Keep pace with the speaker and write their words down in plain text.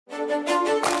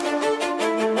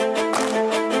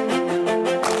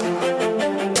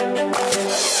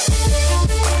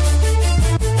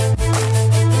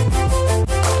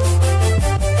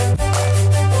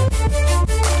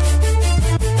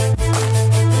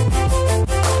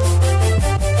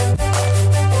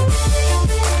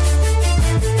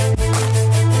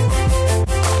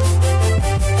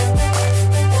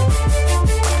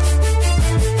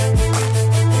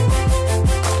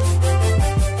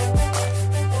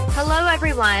Hello,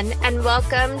 everyone, and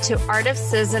welcome to Art of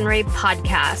Citizenry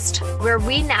podcast, where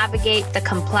we navigate the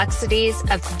complexities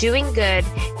of doing good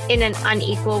in an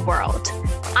unequal world.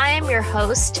 I am your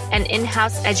host and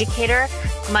in-house educator,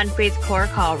 Manpreet Kaur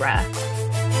Kalra.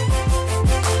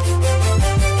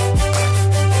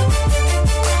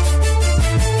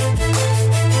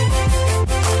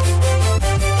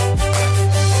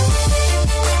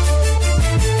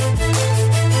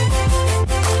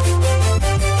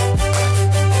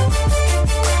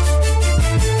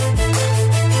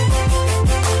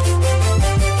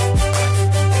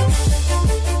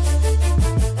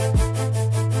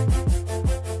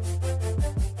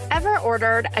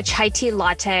 Ordered a chai tea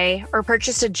latte or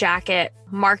purchased a jacket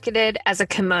marketed as a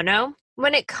kimono?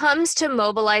 When it comes to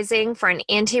mobilizing for an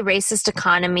anti-racist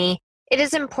economy, it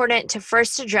is important to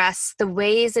first address the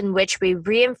ways in which we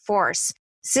reinforce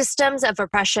systems of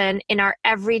oppression in our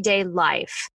everyday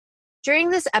life. During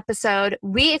this episode,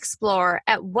 we explore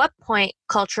at what point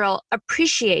cultural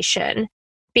appreciation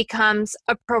becomes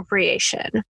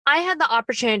appropriation. I had the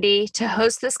opportunity to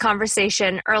host this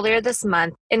conversation earlier this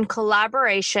month in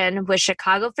collaboration with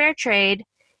Chicago Fair Trade,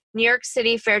 New York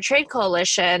City Fair Trade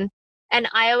Coalition, and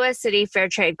Iowa City Fair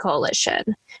Trade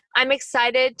Coalition. I'm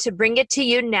excited to bring it to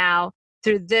you now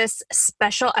through this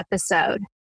special episode.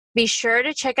 Be sure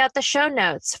to check out the show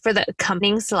notes for the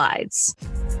accompanying slides.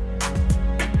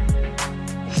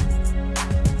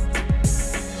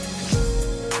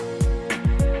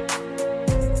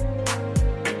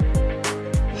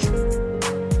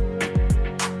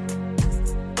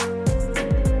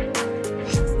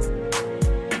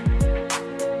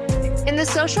 In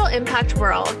the social impact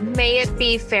world, may it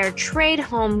be fair trade,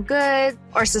 home goods,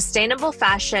 or sustainable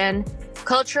fashion,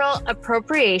 cultural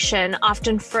appropriation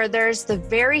often furthers the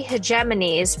very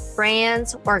hegemonies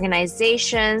brands,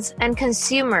 organizations, and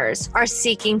consumers are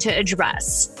seeking to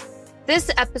address. This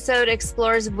episode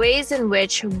explores ways in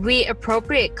which we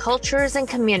appropriate cultures and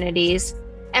communities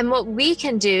and what we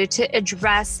can do to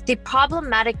address the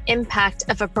problematic impact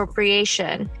of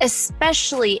appropriation,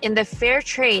 especially in the fair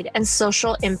trade and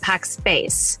social impact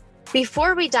space.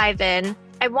 Before we dive in,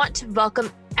 I want to welcome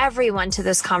everyone to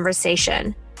this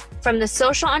conversation. From the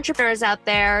social entrepreneurs out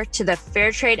there to the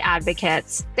fair trade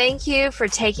advocates, thank you for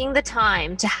taking the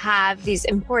time to have these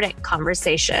important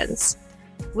conversations.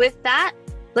 With that,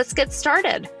 let's get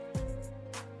started.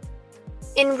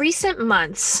 In recent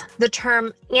months, the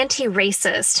term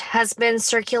anti-racist has been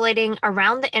circulating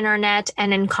around the internet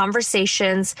and in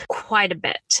conversations quite a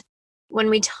bit. When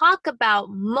we talk about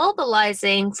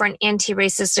mobilizing for an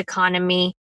anti-racist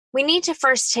economy, we need to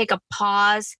first take a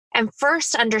pause and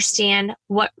first understand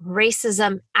what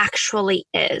racism actually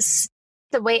is.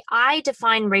 The way I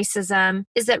define racism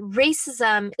is that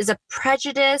racism is a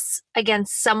prejudice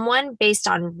against someone based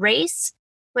on race,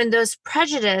 when those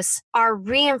prejudices are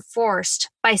reinforced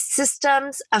by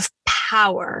systems of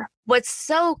power. What's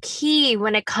so key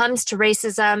when it comes to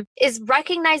racism is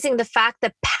recognizing the fact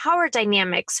that power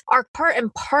dynamics are part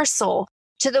and parcel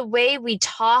to the way we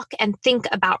talk and think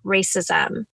about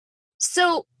racism.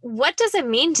 So what does it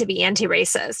mean to be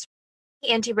anti-racist?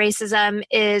 Anti-racism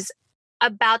is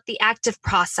about the active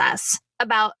process,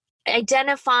 about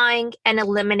identifying and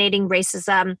eliminating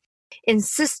racism in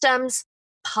systems,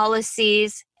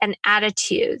 policies, and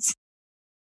attitudes.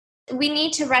 We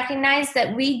need to recognize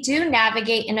that we do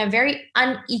navigate in a very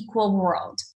unequal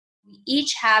world. We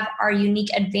each have our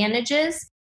unique advantages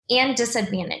and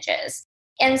disadvantages.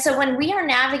 And so when we are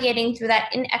navigating through that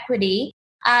inequity,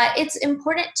 it's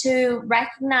important to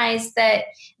recognize that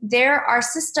there are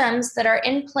systems that are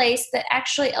in place that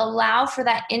actually allow for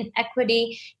that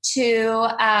inequity to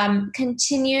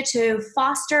continue to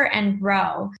foster and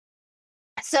grow.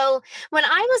 So when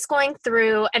I was going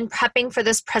through and prepping for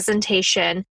this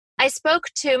presentation, I spoke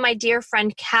to my dear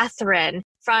friend Catherine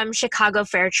from Chicago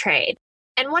Fair Trade.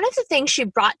 And one of the things she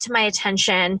brought to my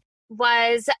attention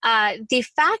was the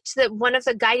fact that one of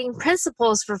the guiding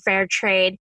principles for fair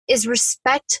trade is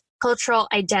respect cultural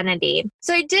identity.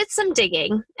 So I did some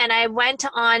digging and I went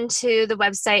on to the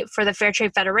website for the Fair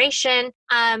Trade Federation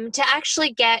to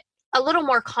actually get a little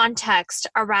more context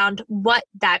around what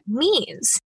that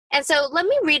means. And so let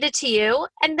me read it to you,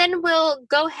 and then we'll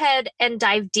go ahead and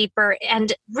dive deeper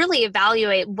and really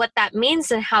evaluate what that means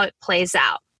and how it plays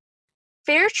out.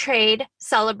 Fair trade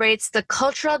celebrates the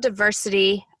cultural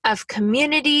diversity of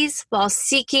communities while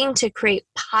seeking to create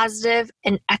positive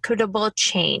and equitable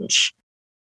change.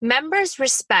 Members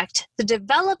respect the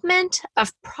development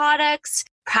of products,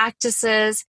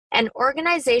 practices, and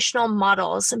organizational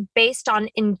models based on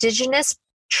indigenous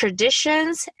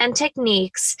traditions and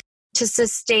techniques to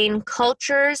sustain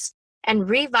cultures and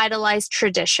revitalize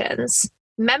traditions.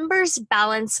 members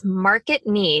balance market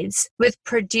needs with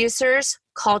producers'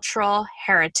 cultural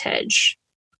heritage.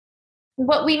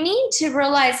 What we need to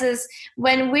realize is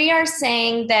when we are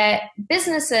saying that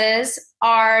businesses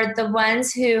are the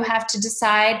ones who have to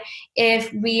decide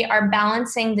if we are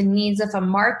balancing the needs of a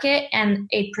market and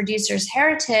a producer's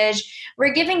heritage,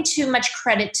 we're giving too much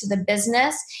credit to the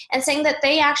business and saying that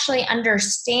they actually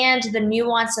understand the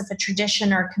nuance of a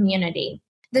tradition or community.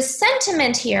 The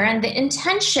sentiment here and the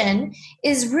intention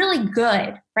is really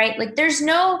good, right? Like there's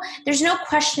no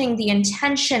questioning the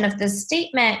intention of this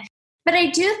statement. But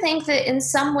I do think that in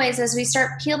some ways, as we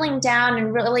start peeling down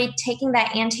and really taking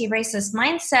that anti-racist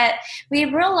mindset, we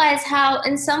realize how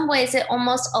in some ways it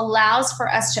almost allows for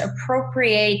us to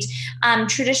appropriate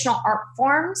traditional art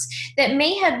forms that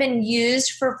may have been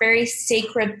used for very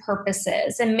sacred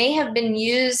purposes and may have been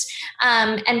used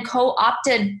and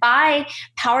co-opted by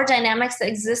power dynamics that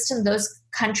exist in those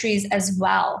countries as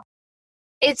well.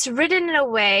 It's written in a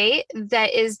way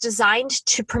that is designed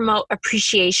to promote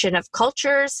appreciation of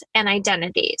cultures and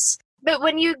identities. But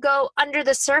when you go under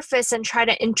the surface and try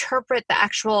to interpret the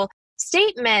actual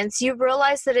statements, you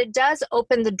realize that it does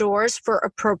open the doors for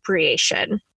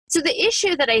appropriation. So the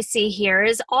issue that I see here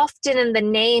is often in the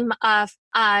name of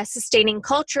sustaining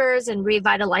cultures and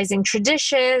revitalizing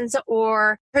traditions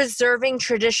or preserving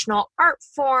traditional art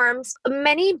forms,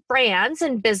 many brands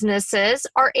and businesses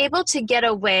are able to get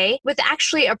away with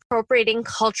actually appropriating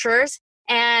cultures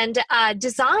and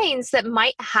designs that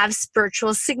might have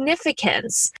spiritual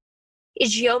significance.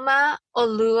 Ijeoma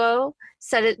Oluo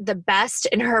said it the best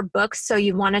in her book, So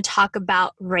You Want to Talk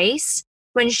About Race,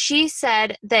 when she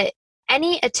said that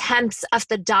any attempts of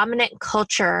the dominant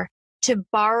culture to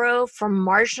borrow from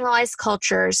marginalized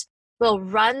cultures will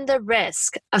run the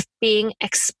risk of being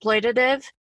exploitative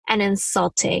and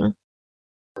insulting.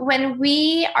 When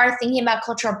we are thinking about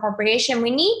cultural appropriation, we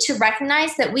need to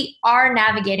recognize that we are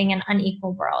navigating an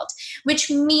unequal world, which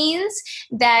means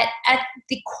that at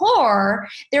the core,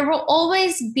 there will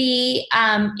always be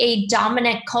a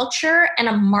dominant culture and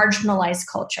a marginalized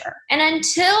culture. And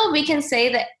until we can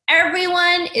say that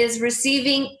everyone is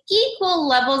receiving equal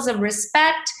levels of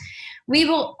respect, we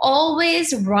will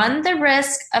always run the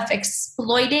risk of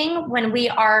exploiting when we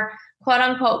are quote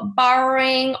unquote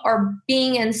borrowing or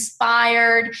being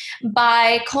inspired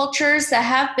by cultures that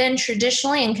have been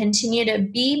traditionally and continue to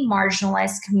be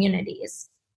marginalized communities.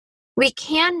 We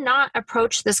cannot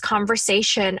approach this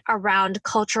conversation around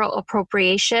cultural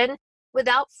appropriation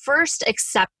without first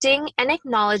accepting and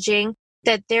acknowledging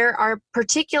that there are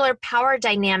particular power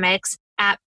dynamics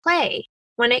at play.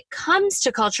 When it comes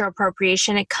to cultural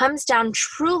appropriation, it comes down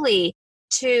truly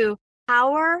to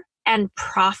power and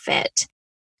profit.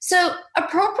 So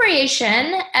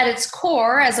appropriation at its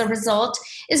core, as a result,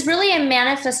 is really a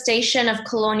manifestation of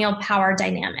colonial power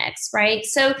dynamics, right?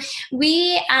 So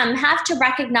we have to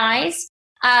recognize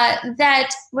that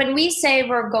when we say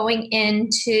we're going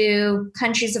into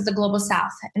countries of the global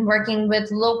south and working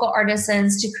with local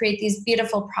artisans to create these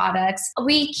beautiful products,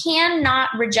 we cannot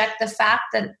reject the fact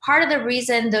that part of the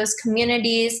reason those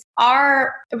communities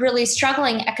are really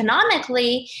struggling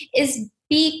economically is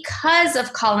because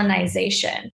of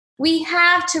colonization. We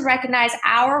have to recognize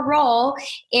our role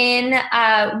in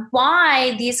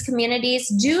why these communities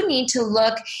do need to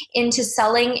look into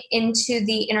selling into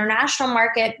the international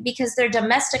market, because their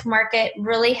domestic market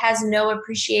really has no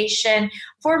appreciation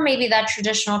for maybe that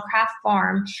traditional craft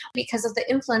form because of the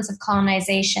influence of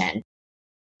colonization.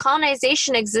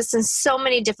 Colonization exists in so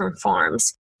many different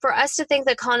forms. For us to think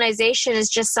that colonization is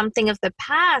just something of the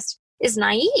past is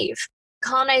naive.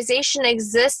 Colonization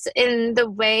exists in the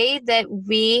way that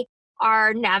we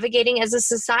are navigating as a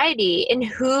society, in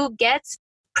who gets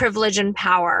privilege and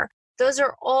power. Those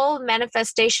are all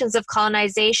manifestations of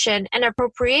colonization, and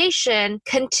appropriation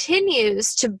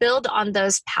continues to build on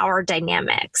those power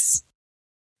dynamics.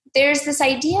 There's this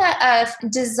idea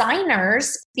of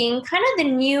designers being kind of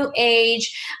the new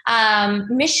age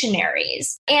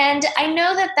missionaries. And I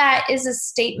know that that is a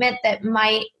statement that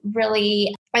might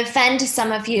really offend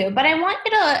some of you, but I want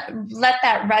you to let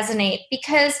that resonate,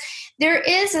 because there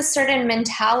is a certain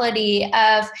mentality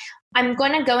of, I'm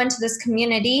going to go into this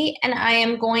community and I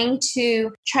am going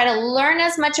to try to learn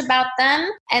as much about them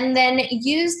and then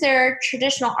use their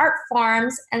traditional art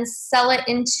forms and sell it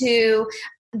into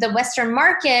the Western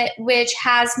market, which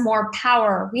has more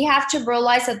power. We have to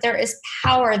realize that there is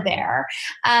power there,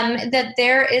 that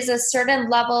there is a certain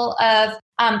level of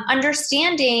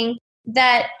understanding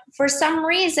that for some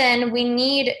reason we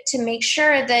need to make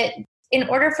sure that in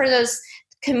order for those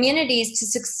communities to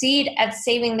succeed at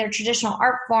saving their traditional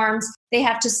art forms, they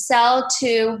have to sell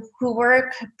to who were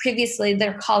previously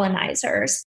their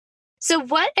colonizers. So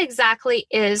what exactly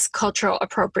is cultural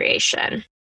appropriation?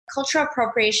 Cultural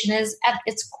appropriation is at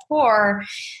its core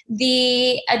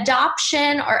the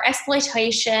adoption or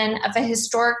exploitation of a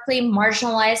historically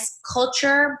marginalized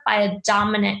culture by a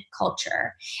dominant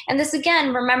culture. And this,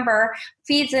 again, remember,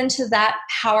 feeds into that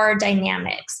power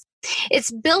dynamics.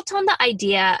 It's built on the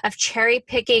idea of cherry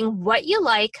picking what you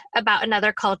like about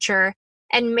another culture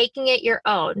and making it your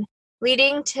own,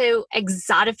 leading to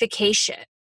exotification.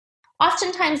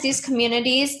 Oftentimes, these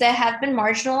communities that have been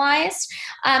marginalized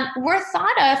were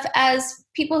thought of as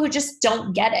people who just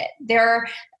don't get it. They're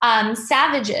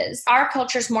savages. Our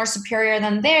culture is more superior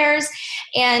than theirs,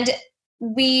 and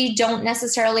we don't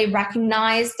necessarily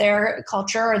recognize their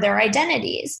culture or their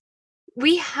identities.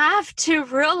 We have to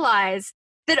realize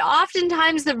that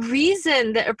oftentimes the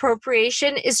reason that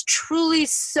appropriation is truly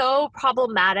so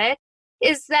problematic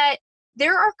is that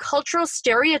there are cultural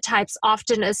stereotypes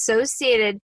often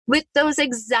associated with those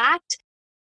exact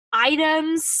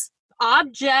items,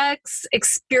 objects,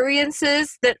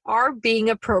 experiences that are being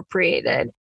appropriated.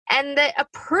 And that a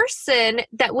person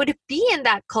that would be in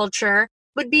that culture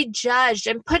would be judged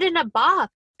and put in a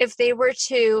box if they were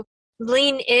to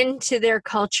lean into their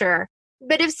culture.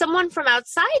 But if someone from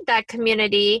outside that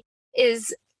community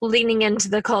is leaning into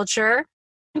the culture,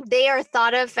 they are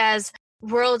thought of as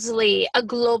worldly, a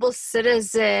global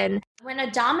citizen. When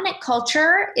a dominant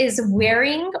culture is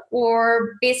wearing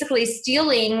or basically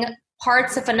stealing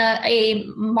parts of a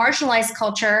marginalized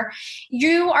culture,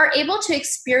 you are able to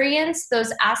experience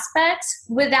those aspects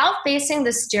without facing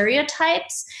the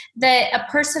stereotypes that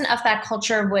a person of that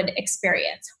culture would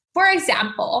experience. For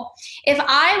example, if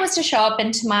I was to show up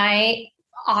into my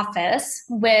office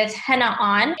with henna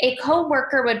on, a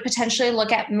coworker would potentially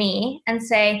look at me and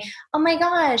say, "Oh my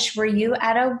gosh, were you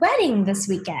at a wedding this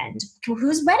weekend?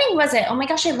 Whose wedding was it? Oh my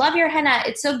gosh, I love your henna.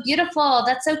 It's so beautiful.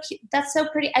 That's so cute. That's so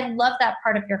pretty. I love that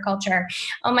part of your culture.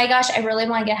 Oh my gosh, I really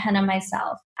want to get henna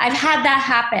myself." I've had that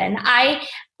happen. I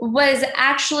was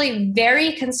actually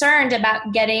very concerned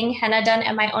about getting henna done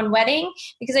at my own wedding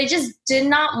because I just did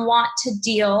not want to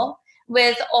deal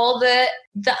with all the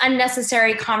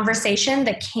unnecessary conversation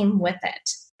that came with it.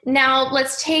 Now,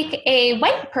 let's take a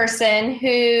white person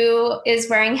who is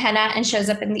wearing henna and shows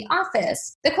up in the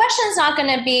office. The question is not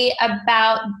going to be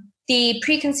about the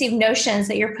preconceived notions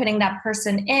that you're putting that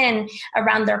person in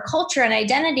around their culture and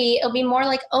identity. It'll be more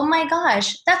like, "Oh my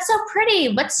gosh, that's so pretty.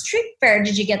 What street fair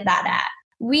did you get that at?"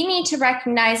 We need to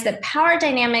recognize that power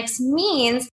dynamics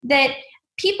means that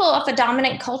people of a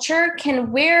dominant culture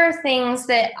can wear things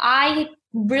that I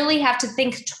really have to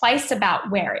think twice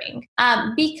about wearing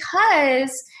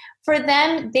because for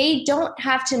them, they don't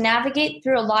have to navigate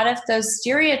through a lot of those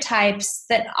stereotypes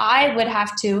that I would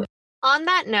have to. On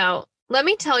that note, let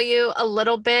me tell you a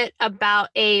little bit about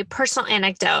a personal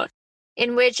anecdote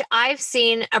in which I've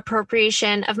seen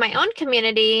appropriation of my own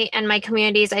community and my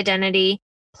community's identity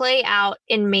play out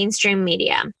in mainstream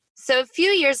media. So a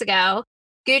few years ago,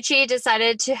 Gucci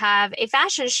decided to have a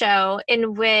fashion show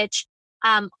in which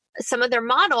some of their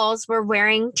models were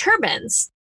wearing turbans.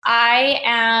 I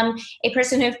am a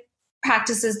person who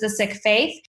practices the Sikh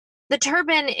faith. The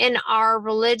turban in our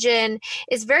religion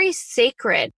is very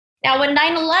sacred. Now, when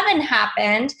 9/11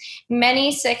 happened,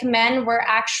 many Sikh men were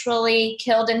actually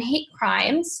killed in hate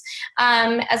crimes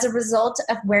as a result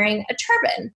of wearing a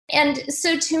turban. And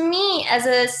so to me, as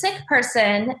a Sikh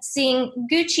person, seeing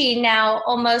Gucci now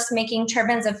almost making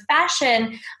turbans a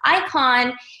fashion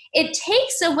icon, it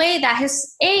takes away that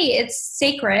it's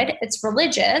sacred, it's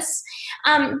religious,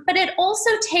 but it also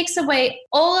takes away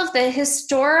all of the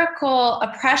historical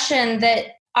oppression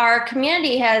that our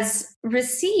community has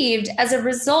received as a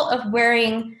result of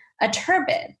wearing a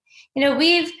turban. You know,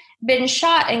 we've been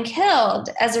shot and killed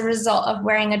as a result of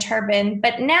wearing a turban,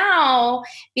 but now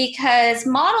because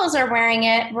models are wearing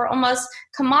it, we're almost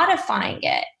commodifying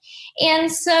it. And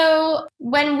so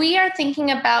when we are thinking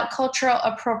about cultural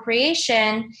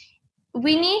appropriation,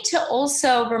 we need to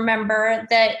also remember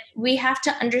that we have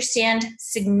to understand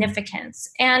significance.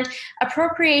 And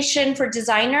appropriation for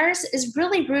designers is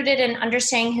really rooted in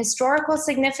understanding historical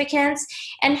significance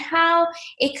and how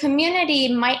a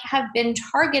community might have been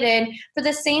targeted for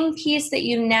the same piece that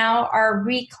you now are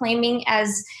reclaiming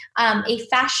as a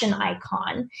fashion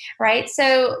icon, right?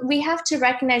 So we have to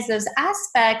recognize those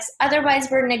aspects. Otherwise,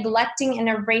 we're neglecting and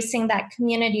erasing that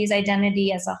community's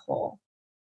identity as a whole.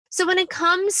 So when it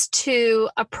comes to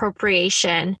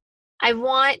appropriation, I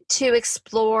want to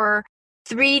explore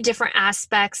 3 different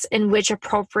aspects in which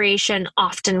appropriation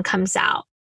often comes out.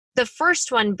 The first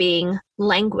one being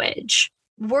language.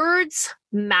 Words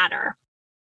matter.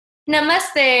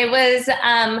 Namaste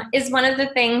is one of the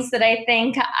things that I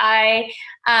think I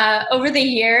over the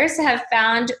years have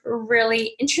found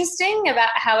really interesting about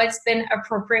how it's been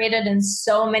appropriated in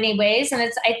so many ways. And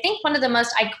it's, I think, one of the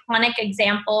most iconic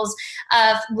examples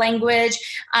of language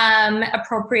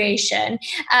appropriation.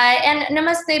 And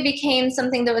namaste became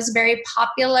something that was very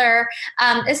popular,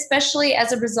 especially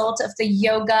as a result of the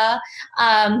yoga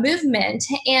movement.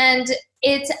 And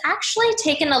it's actually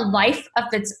taken a life of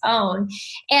its own.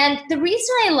 And the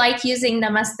reason I like using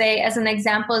namaste as an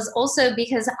example is also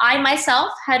because I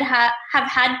myself have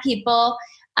had people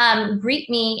greet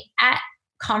me at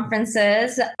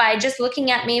conferences by just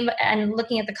looking at me and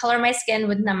looking at the color of my skin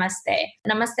with namaste.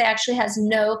 Namaste actually has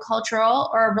no cultural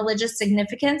or religious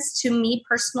significance to me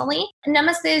personally.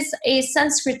 Namaste is a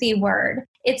Sanskriti word.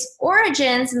 Its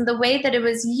origins and the way that it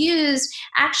was used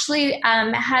actually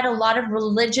had a lot of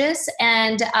religious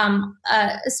and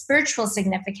spiritual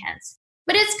significance.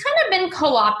 But it's kind of been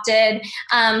co-opted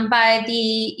by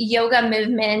the yoga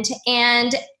movement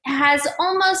and has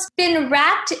almost been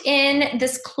wrapped in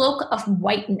this cloak of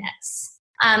whiteness.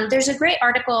 There's a great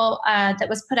article that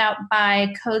was put out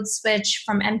by Code Switch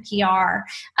from NPR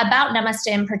about Namaste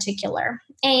in particular.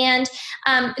 And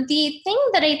the thing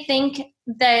that I think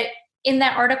that in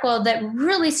that article that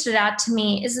really stood out to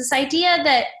me is this idea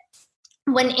that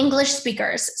when English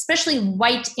speakers, especially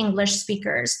white English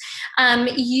speakers,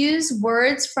 use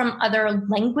words from other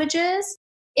languages,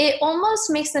 it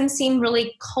almost makes them seem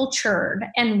really cultured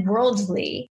and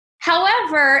worldly.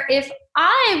 However, if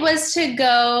I was to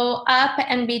go up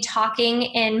and be talking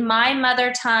in my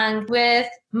mother tongue with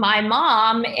my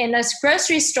mom in a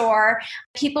grocery store,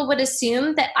 people would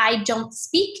assume that I don't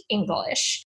speak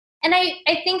English. And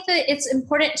I think that it's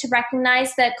important to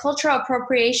recognize that cultural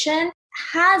appropriation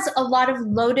has a lot of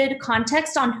loaded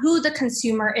context on who the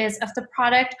consumer is of the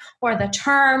product or the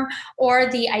term or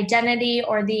the identity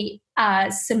or the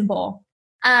symbol.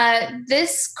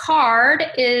 This card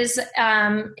is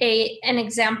an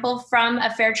example from a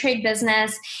fair trade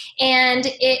business, and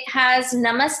it has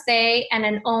namaste and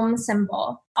an om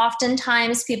symbol.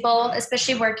 Oftentimes people,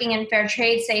 especially working in fair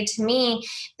trade, say to me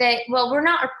that, well, we're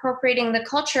not appropriating the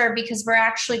culture because we're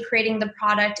actually creating the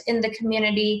product in the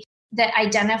community that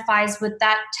identifies with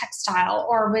that textile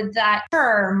or with that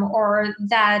term or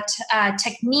that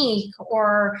technique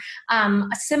or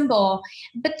a symbol.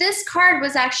 But this card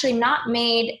was actually not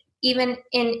made even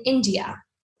in India.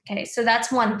 Okay, so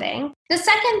that's one thing. The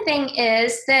second thing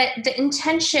is that the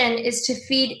intention is to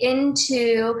feed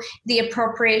into the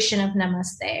appropriation of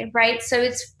namaste, right? So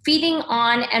it's feeding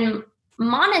on and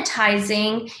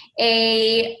monetizing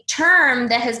a term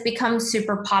that has become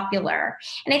super popular.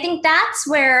 And I think that's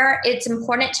where it's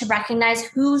important to recognize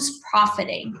who's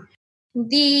profiting.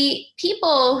 The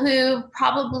people who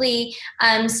probably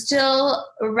still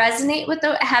resonate with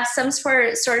have some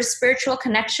sort of spiritual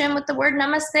connection with the word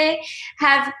namaste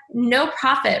have no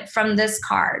profit from this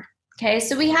card. Okay,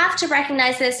 so we have to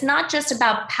recognize that it's not just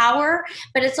about power,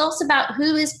 but it's also about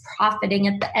who is profiting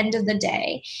at the end of the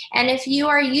day. And if you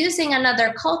are using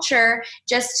another culture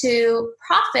just to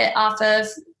profit off of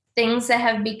things that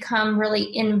have become really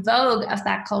in vogue of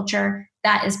that culture,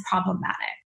 that is problematic.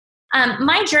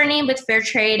 My journey with fair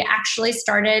trade actually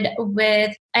started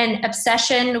with an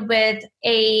obsession with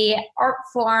a art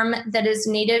form that is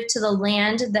native to the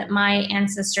land that my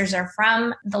ancestors are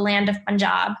from, the land of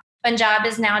Punjab. Punjab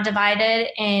is now divided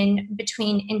in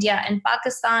between India and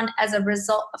Pakistan as a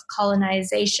result of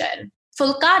colonization.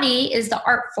 Fulkari is the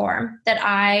art form that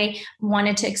I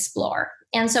wanted to explore.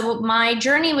 And so my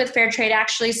journey with fair trade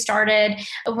actually started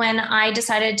when I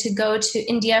decided to go to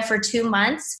India for 2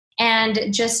 months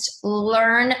and just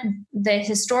learn the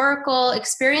historical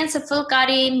experience of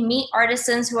Fulkari, meet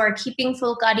artisans who are keeping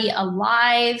Fulkari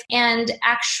alive, and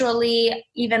actually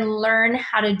even learn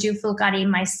how to do Fulkari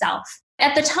myself.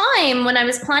 At the time, when I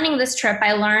was planning this trip,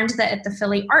 I learned that at the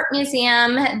Philly Art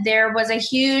Museum, there was a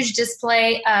huge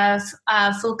display of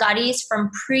Fulkaris from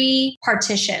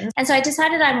pre-partition. And so I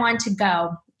decided I wanted to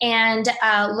go and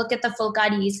look at the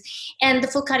Fulkaris. And the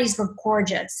Fulkaris were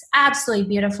gorgeous, absolutely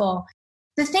beautiful.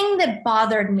 The thing that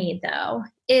bothered me, though,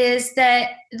 is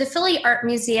that the Philly Art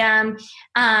Museum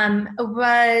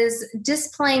was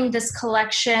displaying this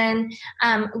collection,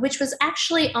 which was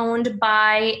actually owned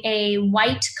by a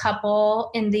white couple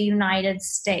in the United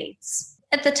States.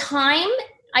 At the time,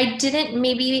 I didn't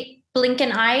maybe blink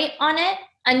an eye on it,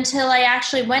 until I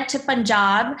actually went to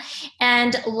Punjab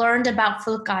and learned about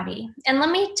Fulkari. And let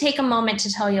me take a moment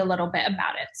to tell you a little bit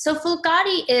about it. So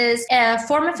Fulkari is a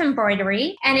form of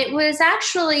embroidery, and it was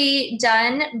actually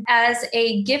done as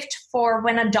a gift for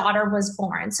when a daughter was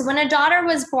born. So when a daughter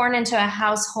was born into a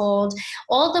household,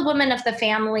 all the women of the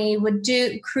family would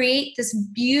create this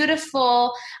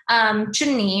beautiful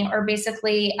chunni, or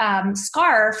basically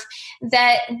scarf,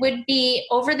 that would be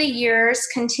over the years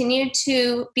continued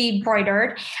to be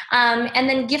embroidered, and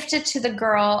then gifted to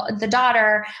the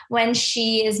daughter, when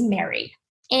she is married.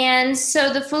 And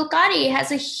so the Fulkari has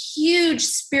a huge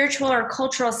spiritual or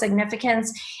cultural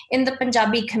significance in the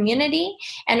Punjabi community.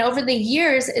 And over the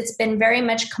years, it's been very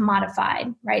much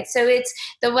commodified, right? So it's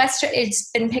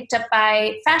been picked up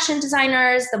by fashion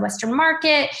designers, the Western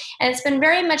market, and it's been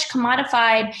very much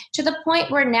commodified to the point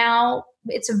where now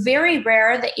it's very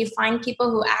rare that you find people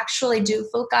who actually do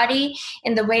Fulkari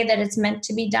in the way that it's meant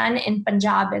to be done in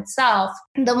Punjab itself.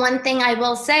 The one thing I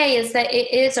will say is that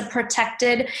it is a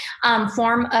protected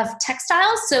form of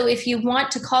textile. So if you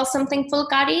want to call something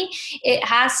Fulkari, it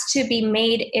has to be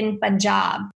made in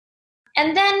Punjab.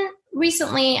 And then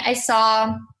recently I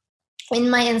saw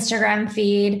in my Instagram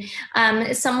feed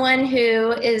someone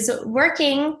who is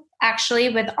working actually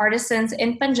with artisans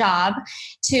in Punjab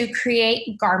to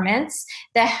create garments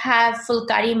that have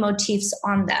Fulkari motifs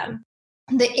on them.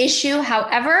 The issue,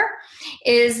 however,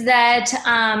 is that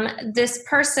this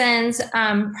person's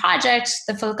project,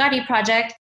 the Fulkari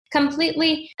project,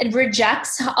 completely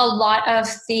rejects a lot of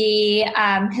the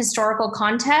historical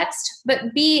context,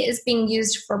 but B, is being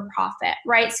used for profit,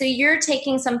 right? So you're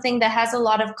taking something that has a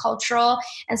lot of cultural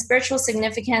and spiritual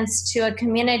significance to a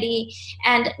community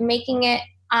and making it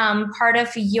part of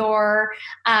your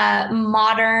you're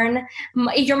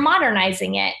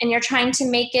modernizing it, and you're trying to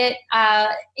make it,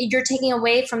 you're taking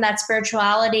away from that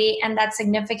spirituality and that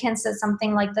significance that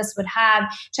something like this would have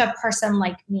to a person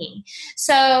like me.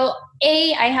 So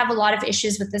I have a lot of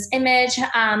issues with this image.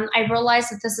 I realize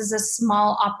that this is a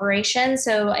small operation,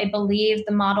 so I believe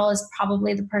the model is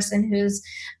probably the person who's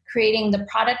creating the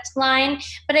product line.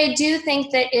 But I do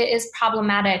think that it is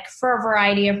problematic for a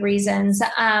variety of reasons,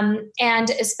 and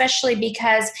especially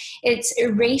because it's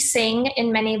erasing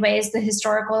in many ways the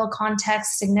historical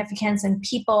context, significance, and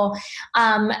people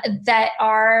that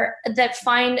are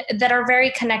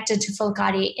very connected to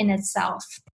Fulkari in itself.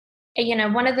 You know,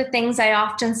 one of the things I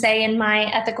often say in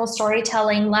my ethical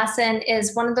storytelling lesson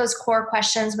is one of those core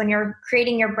questions when you're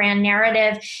creating your brand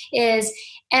narrative is,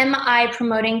 am I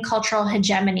promoting cultural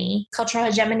hegemony? Cultural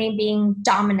hegemony being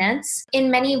dominance.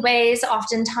 In many ways,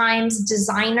 oftentimes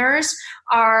designers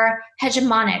are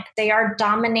hegemonic. They are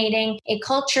dominating a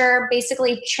culture,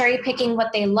 basically cherry picking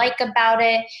what they like about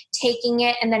it, taking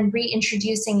it, and then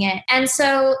reintroducing it. And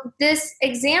so this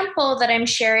example that I'm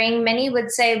sharing, many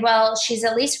would say, well, she's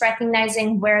at least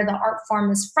recognizing where the art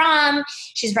form is from.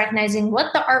 She's recognizing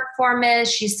what the art form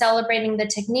is. She's celebrating the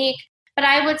technique. But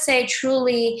I would say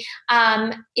truly,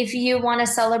 if you want to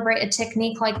celebrate a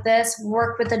technique like this,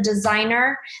 work with a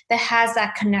designer that has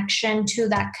that connection to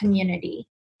that community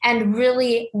and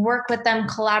really work with them,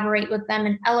 collaborate with them,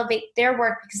 and elevate their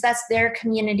work, because that's their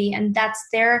community and that's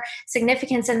their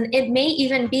significance. And it may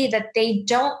even be that they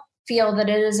don't feel that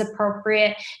it is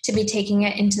appropriate to be taking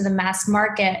it into the mass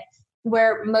market,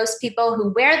 where most people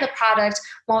who wear the product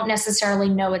won't necessarily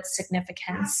know its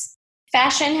significance.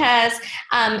 Fashion has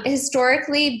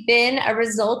historically been a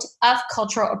result of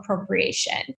cultural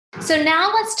appropriation. So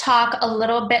now let's talk a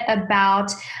little bit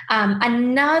about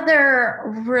another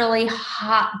really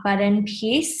hot button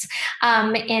piece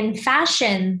in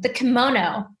fashion, the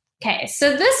kimono. Okay,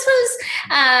 so this was,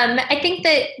 I think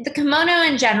that the kimono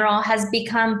in general has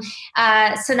become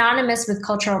synonymous with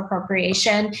cultural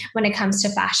appropriation when it comes to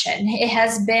fashion. It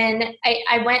has been,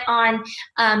 I went on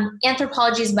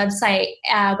Anthropologie's website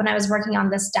when I was working on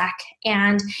this deck,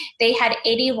 and they had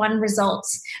 81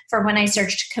 results for when I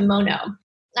searched kimono.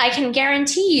 I can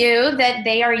guarantee you that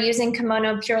they are using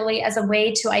kimono purely as a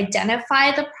way to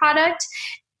identify the product,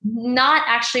 not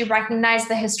actually recognize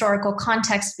the historical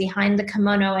context behind the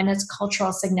kimono and its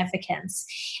cultural significance.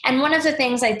 And one of the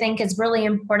things I think is really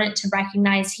important to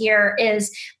recognize here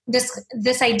is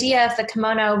this idea of the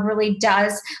kimono really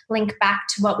does link back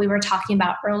to what we were talking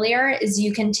about earlier, is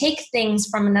you can take things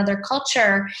from another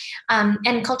culture,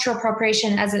 and cultural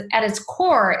appropriation at its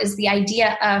core is the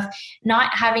idea of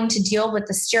not having to deal with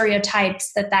the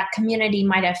stereotypes that community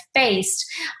might have faced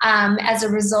as a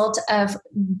result of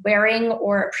wearing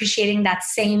or appreciating that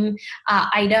same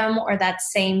item or that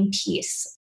same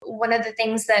piece. One of the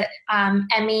things that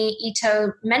Emi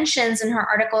Ito mentions in her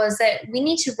article is that we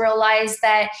need to realize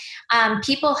that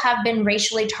people have been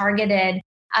racially targeted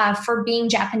for being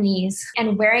Japanese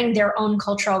and wearing their own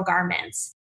cultural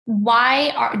garments.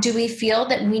 Why do we feel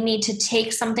that we need to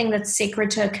take something that's sacred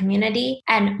to a community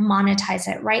and monetize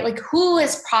it, right? Like, who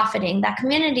is profiting? That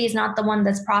community is not the one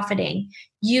that's profiting.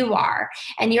 You are.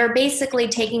 And you're basically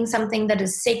taking something that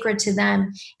is sacred to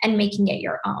them and making it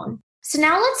your own. So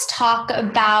now let's talk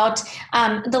about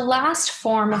the last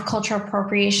form of cultural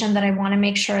appropriation that I want to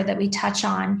make sure that we touch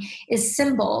on is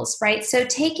symbols, right? So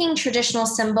taking traditional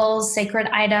symbols, sacred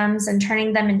items, and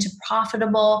turning them into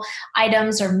profitable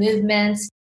items or movements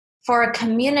for a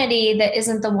community that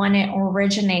isn't the one it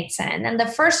originates in. And the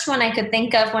first one I could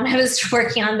think of when I was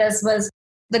working on this was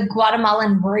the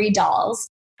Guatemalan worry dolls,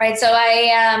 right? So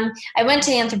I went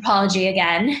to anthropology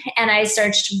again and I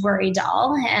searched worry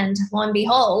doll, and lo and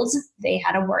behold, they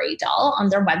had a worry doll on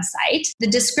their website. The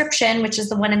description, which is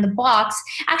the one in the box,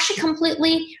 actually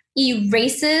completely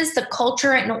erases the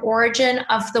culture and origin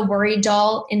of the worry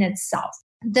doll in itself.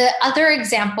 The other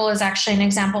example is actually an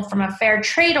example from a fair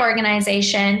trade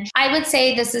organization. I would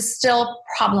say this is still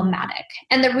problematic.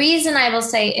 And the reason I will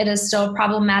say it is still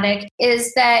problematic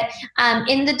is that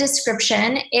in the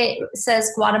description, it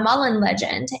says Guatemalan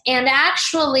legend. And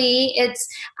actually, it's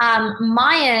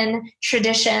Mayan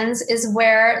traditions is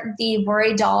where the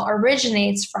worry doll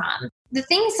originates from. The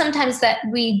thing sometimes that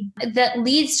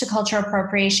leads to cultural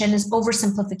appropriation is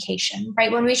oversimplification,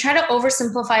 right? When we try to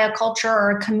oversimplify a culture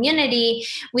or a community,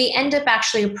 we end up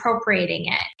actually appropriating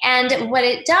it. And what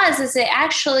it does is it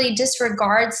actually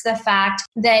disregards the fact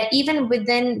that even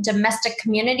within domestic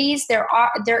communities,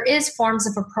 there is forms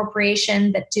of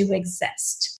appropriation that do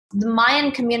exist. The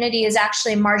Mayan community is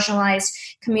actually a marginalized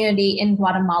community in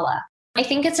Guatemala. I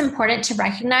think it's important to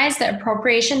recognize that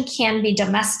appropriation can be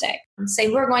domestic. Say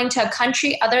we're going to a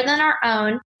country other than our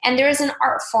own, and there is an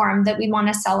art form that we want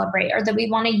to celebrate or that we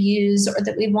want to use or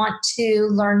that we want to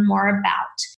learn more about.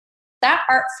 That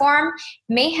art form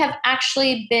may have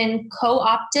actually been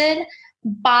co-opted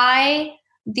by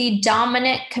the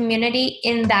dominant community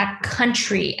in that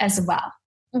country as well.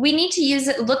 We need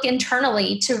to look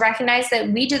internally to recognize that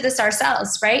we do this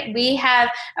ourselves, right? We have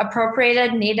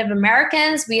appropriated Native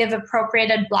Americans, we have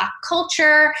appropriated Black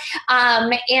culture,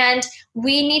 and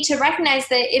we need to recognize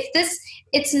that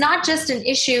it's not just an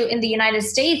issue in the United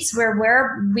States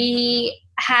where we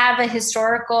have a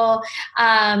historical,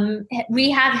 we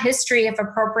have history of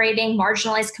appropriating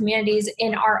marginalized communities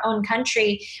in our own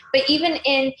country, but even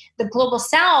in the global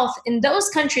South, in those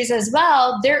countries as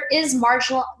well, there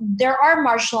are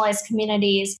marginalized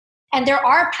communities, and there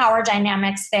are power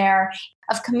dynamics there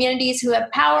of communities who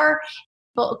have power,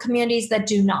 but communities that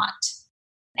do not.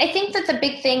 I think that the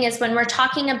big thing is when we're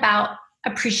talking about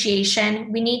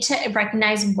appreciation, we need to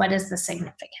recognize what is the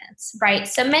significance, right?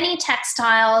 So many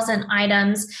textiles and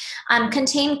items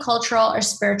contain cultural or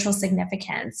spiritual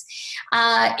significance.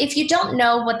 If you don't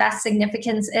know what that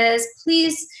significance is,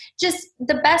 please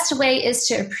the best way is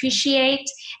to appreciate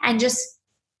and just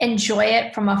enjoy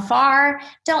it from afar.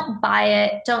 Don't buy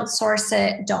it, don't source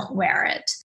it, don't wear it.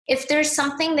 If there's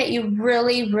something that you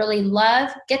really, really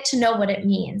love, get to know what it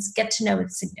means, get to know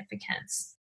its significance.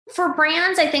 For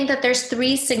brands, I think that there's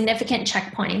 3 significant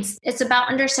checkpoints. It's about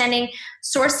understanding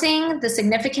sourcing, the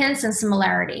significance, and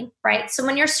similarity, right? So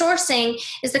when you're sourcing,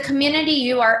 is the community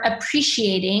you are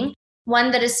appreciating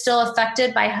one that is still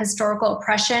affected by historical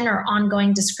oppression or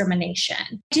ongoing discrimination?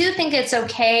 I do think it's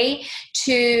okay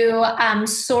to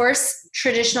source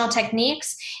traditional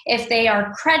techniques if they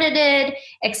are credited,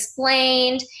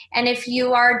 explained, and if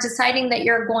you are deciding that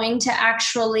you're going to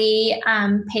actually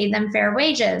pay them fair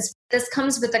wages. This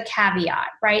comes with a caveat,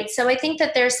 right? So I think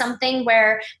that there's something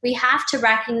where we have to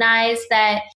recognize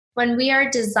that when we are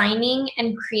designing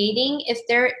and creating, if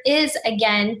there is,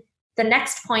 again, the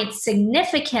next point,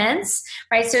 significance,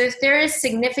 right? So if there is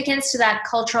significance to that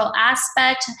cultural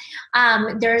aspect,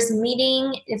 there's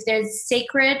meaning, if there's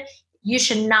sacred, you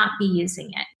should not be using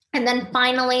it. And then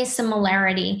finally,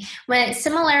 similarity. When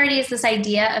similarity is this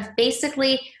idea of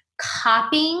basically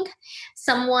copying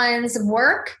someone's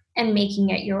work and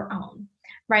making it your own,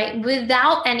 right?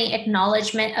 Without any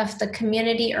acknowledgement of the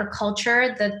community or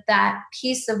culture that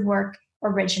piece of work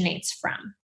originates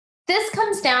from. This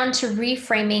comes down to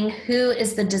reframing who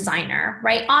is the designer,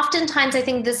 right? Oftentimes, I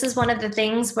think this is one of the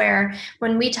things where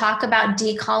when we talk about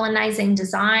decolonizing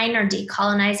design or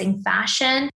decolonizing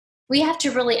fashion, we have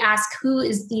to really ask who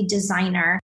is the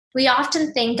designer. We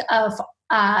often think of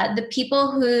the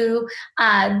people who,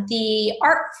 the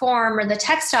art form or the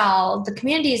textile, the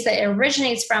communities that it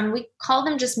originates from, we call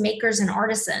them just makers and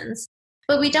artisans.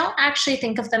 But we don't actually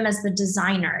think of them as the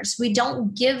designers. We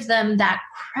don't give them that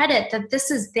credit that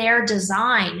this is their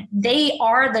design. They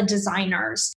are the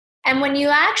designers. And when you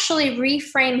actually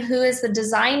reframe who is the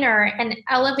designer and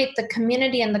elevate the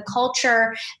community and the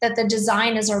culture that the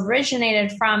design is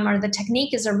originated from or the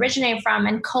technique is originated from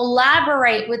and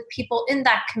collaborate with people in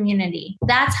that community,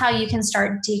 that's how you can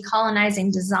start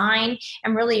decolonizing design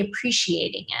and really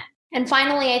appreciating it. And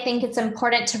finally, I think it's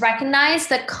important to recognize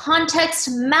that context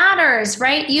matters,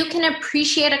 right? You can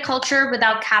appreciate a culture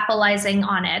without capitalizing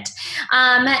on it.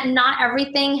 Not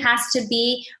everything has to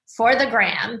be for the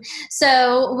gram.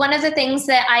 So one of the things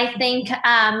that I think,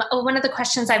 one of the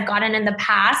questions I've gotten in the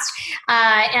past,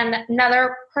 and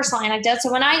another personal anecdote. So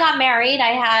when I got married, I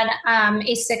had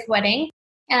a Sikh wedding.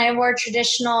 And I wore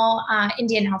traditional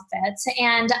Indian outfits.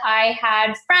 And I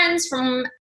had friends from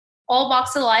all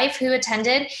walks of life who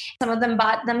attended. Some of them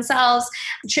bought themselves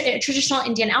traditional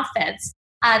Indian outfits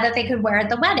that they could wear at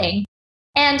the wedding.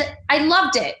 And I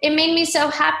loved it. It made me so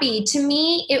happy. To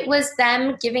me, it was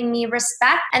them giving me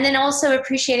respect and then also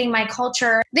appreciating my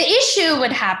culture. The issue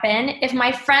would happen if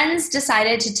my friends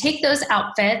decided to take those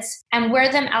outfits and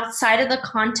wear them outside of the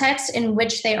context in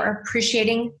which they are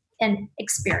appreciating an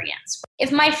experience.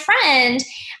 If my friend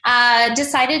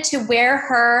decided to wear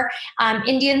her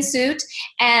Indian suit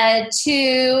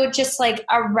to just like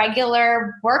a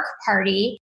regular work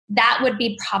party, that would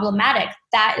be problematic.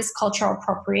 That is cultural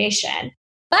appropriation.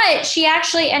 But she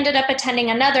actually ended up attending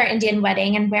another Indian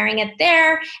wedding and wearing it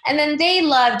there. And then they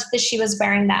loved that she was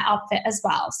wearing that outfit as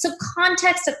well. So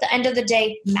context at the end of the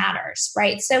day matters,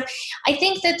 right? So I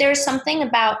think that there's something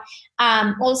about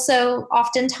also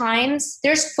oftentimes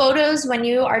there's photos when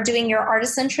you are doing your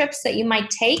artisan trips that you might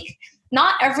take.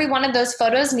 Not every one of those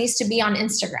photos needs to be on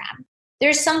Instagram.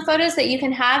 There's some photos that you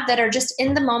can have that are just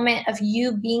in the moment of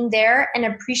you being there and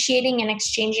appreciating and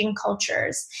exchanging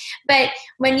cultures. But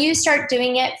when you start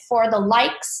doing it for the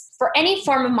likes, for any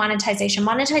form of monetization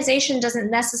doesn't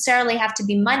necessarily have to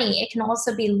be money. It can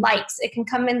also be likes. It can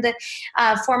come in the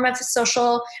form of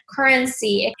social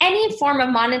currency. Any form of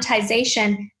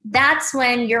monetization, that's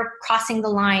when you're crossing the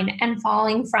line and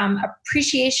falling from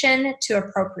appreciation to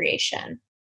appropriation.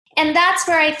 And that's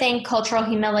where I think cultural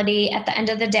humility at the end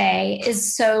of the day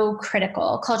is so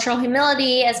critical. Cultural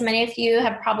humility, as many of you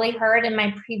have probably heard in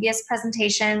my previous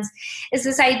presentations, is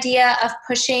this idea of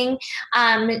pushing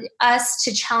us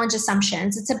to challenge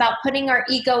assumptions. It's about putting our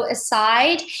ego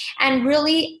aside and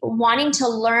really wanting to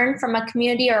learn from a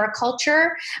community or a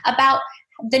culture about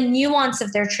the nuance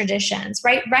of their traditions,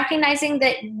 right? Recognizing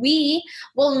that we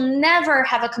will never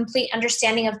have a complete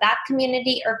understanding of that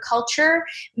community or culture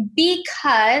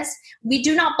because we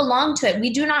do not belong to it. We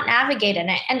do not navigate in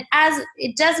it. And as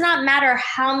it does not matter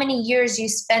how many years you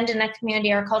spend in a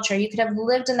community or culture, you could have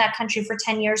lived in that country for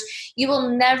 10 years, you will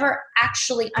never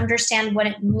actually understand what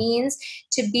it means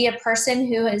to be a person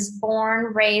who is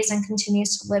born, raised, and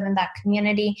continues to live in that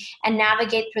community and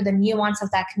navigate through the nuance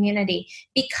of that community.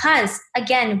 Because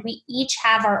again, we each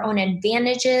have our own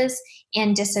advantages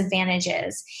and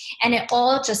disadvantages. And it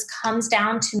all just comes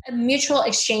down to a mutual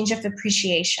exchange of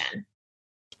appreciation.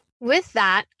 With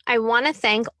that, I want to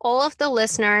thank all of the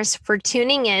listeners for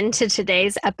tuning in to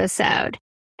today's episode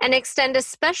and extend a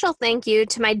special thank you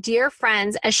to my dear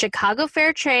friends at Chicago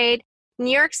Fair Trade,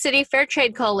 New York City Fair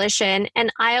Trade Coalition,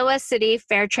 and Iowa City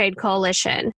Fair Trade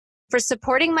Coalition for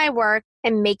supporting my work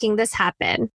and making this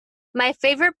happen. My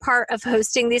favorite part of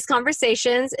hosting these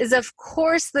conversations is, of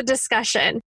course, the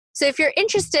discussion. So if you're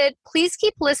interested, please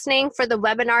keep listening for the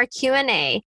webinar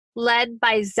Q&A led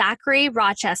by Zachary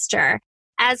Rochester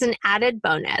as an added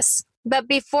bonus. But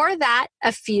before that,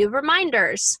 a few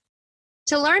reminders.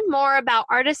 To learn more about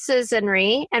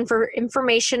artisanry and for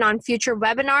information on future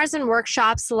webinars and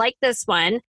workshops like this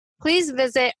one, please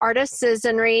visit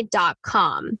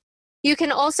artisanry.com. You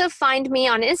can also find me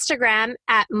on Instagram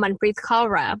at Manpreet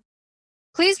Kaura.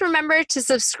 Please remember to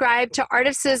subscribe to Art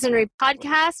of Citizenry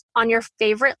podcast on your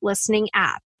favorite listening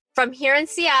app. From here in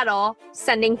Seattle,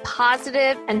 sending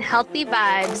positive and healthy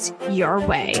vibes your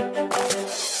way.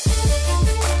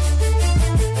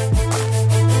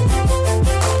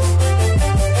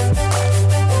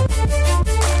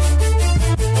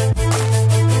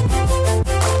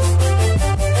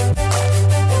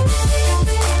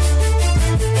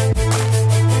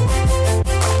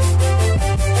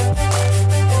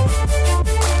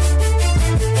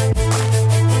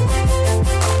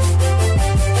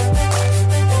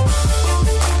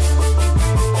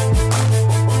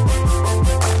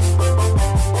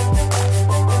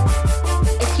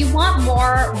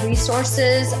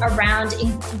 Resources around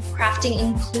crafting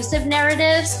inclusive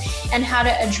narratives and how to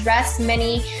address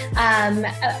many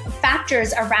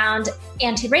factors around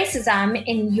anti-racism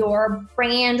in your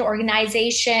brand,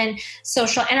 organization,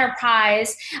 social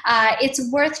enterprise, it's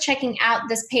worth checking out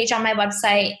this page on my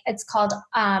website. It's called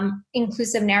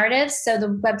Inclusive Narratives. So the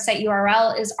website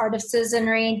URL is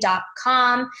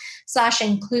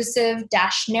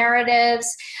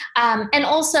artofcitizenry.com/inclusive-narratives. And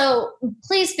also,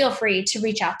 please feel free to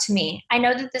reach out to me. I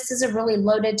know that this is a really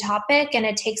loaded topic and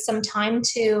it takes some time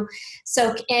to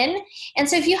soak in. And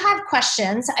so if you have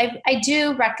questions, I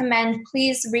do recommend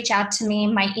please reach out to me.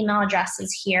 My email address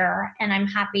is here, and I'm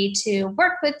happy to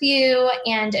work with you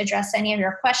and address any of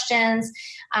your questions,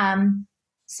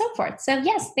 so forth. So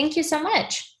yes, thank you so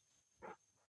much.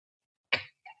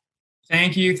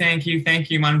 Thank you,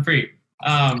 Manpreet.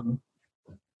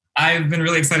 I've been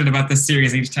really excited about this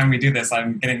series. Each time we do this,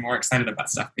 I'm getting more excited about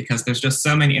stuff because there's just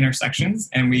so many intersections,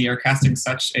 and we are casting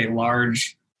such a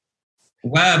large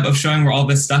web of showing where all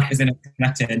this stuff is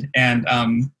interconnected. And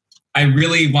I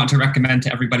really want to recommend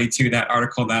to everybody too that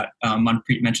article that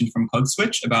Manpreet mentioned from Code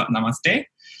Switch about Namaste,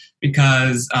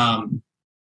 because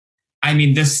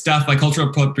this stuff like cultural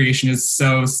appropriation is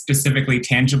so specifically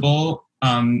tangible,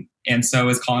 and so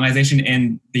is colonization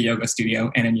in the yoga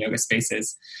studio and in yoga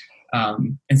spaces.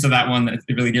 And so that one is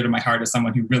really dear to my heart as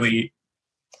someone who really,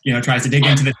 tries to dig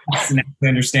into the text and actually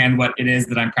understand what it is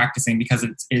that I'm practicing, because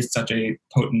it is such a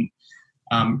potent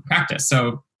practice.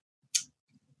 So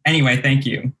anyway, thank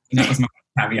you. That was my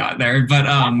caveat there. But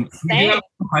we do have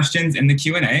some questions in the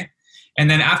Q&A. And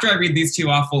then after I read these two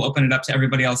off, we'll open it up to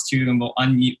everybody else too, and we'll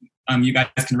unmute. You guys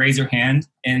can raise your hand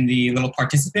in the little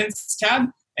participants tab,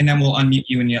 and then we'll unmute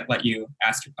you and let you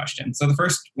ask your question. So the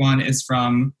first one is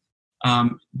from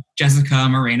Jessica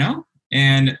Moreno.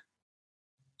 And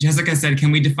Jessica said,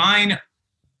 can we define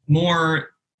more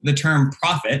the term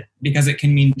profit, because it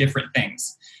can mean different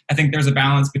things? I think there's a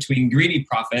balance between greedy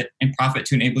profit and profit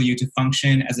to enable you to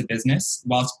function as a business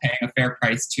whilst paying a fair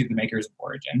price to the makers of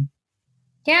origin.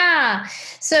 Yeah.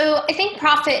 So I think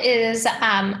profit is,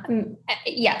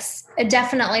 yes,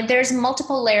 definitely. There's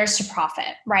multiple layers to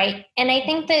profit, right? And I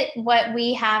think that what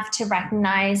we have to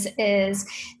recognize is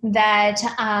that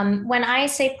when I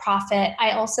say profit,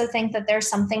 I also think that there's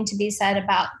something to be said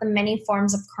about the many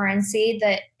forms of currency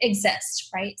that exist,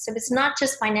 right? So it's not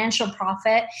just financial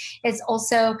profit. It's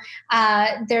also,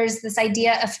 there's this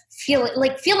idea of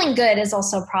feeling good is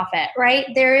also profit, right?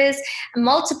 There is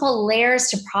multiple layers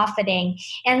to profiting.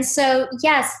 And so,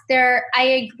 yes,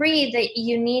 I agree that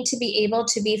you need to be able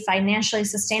to be financially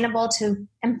sustainable to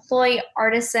employ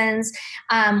artisans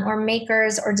or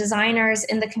makers or designers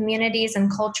in the communities and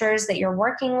cultures that you're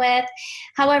working with.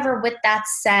 However, with that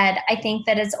said, I think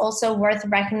that it's also worth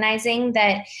recognizing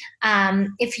that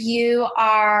if you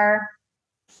are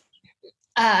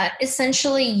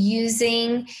essentially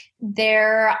using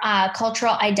their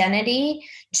cultural identity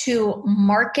to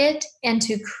market and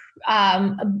to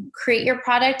create your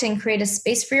product and create a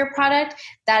space for your product,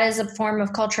 that is a form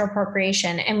of cultural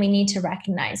appropriation, and we need to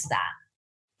recognize that.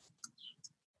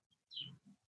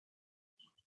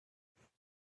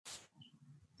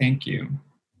 Thank you.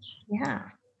 Yeah.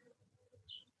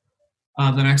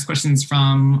 The next question is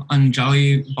from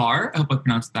Anjali Bar. I hope I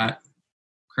pronounced that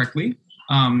correctly.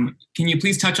 Can you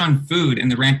please touch on food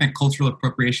and the rampant cultural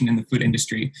appropriation in the food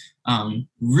industry?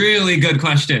 Really good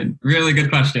question. Really good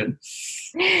question.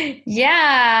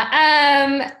 Yeah.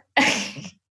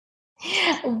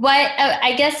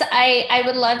 I guess I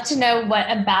would love to know what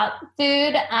about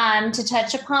food to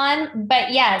touch upon.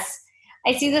 But yes,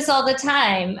 I see this all the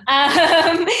time.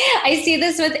 I see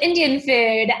this with Indian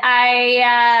food.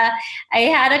 I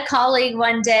had a colleague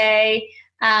one day,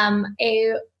 a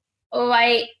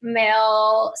white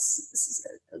male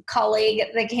colleague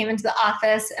that came into the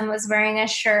office and was wearing a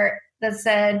shirt that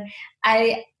said,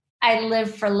 I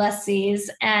live for lassis,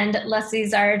 and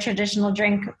lassis are a traditional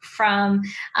drink from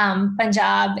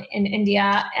Punjab in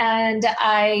India. And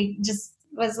I just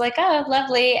was like, oh,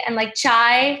 lovely. And like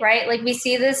chai, right? Like we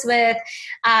see this with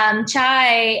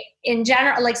chai in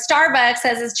general, like Starbucks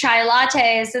has its chai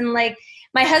lattes. And like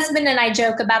my husband and I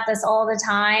joke about this all the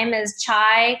time, is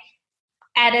chai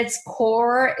at its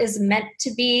core is meant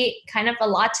to be kind of a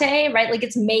latte, right? Like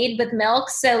it's made with milk.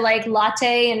 So like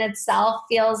latte in itself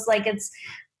feels like it's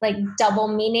like double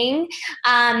meaning.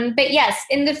 But yes,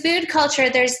 in the food culture,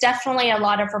 there's definitely a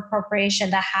lot of appropriation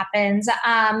that happens.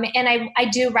 And I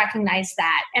do recognize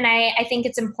that. And I think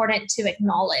it's important to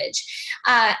acknowledge.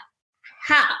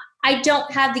 How I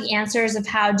don't have the answers of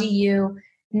how do you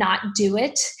not do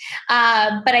it.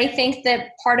 But I think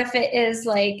that part of it is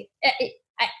like,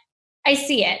 I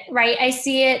see it, right? I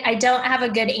see it. I don't have a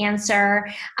good answer.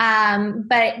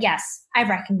 But yes, I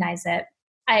recognize it.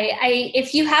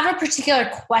 if you have a particular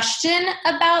question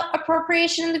about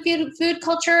appropriation in the food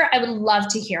culture, I would love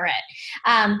to hear it.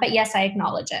 But yes, I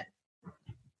acknowledge it.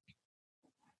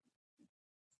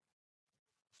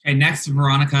 Okay, next,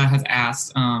 Veronica has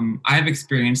asked, I have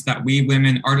experienced that we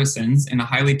women artisans in a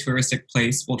highly touristic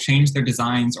place will change their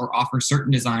designs or offer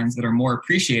certain designs that are more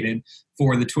appreciated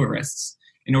for the tourists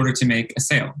in order to make a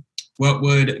sale. What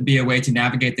would be a way to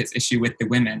navigate this issue with the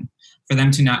women, for them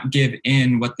to not give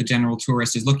in what the general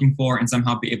tourist is looking for and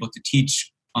somehow be able to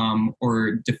teach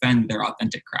or defend their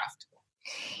authentic craft?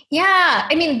 Yeah,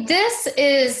 I mean, this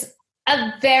is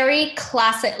a very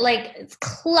classic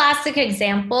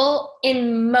example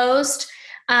in most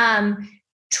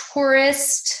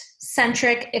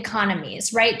tourist-centric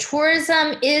economies, right?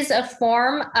 Tourism is a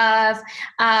form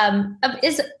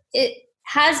it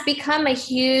has become a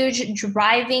huge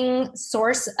driving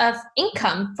source of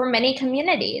income for many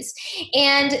communities.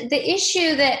 And the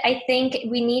issue that I think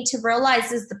we need to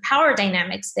realize is the power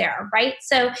dynamics there, right?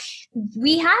 So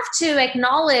we have to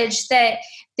acknowledge that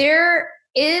there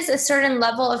is a certain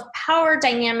level of power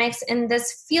dynamics in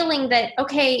this feeling that,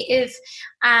 okay, if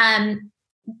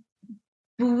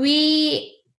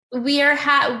we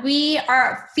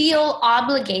feel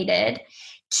obligated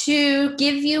to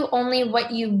give you only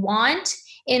what you want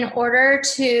in order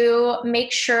to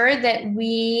make sure that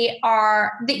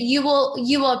you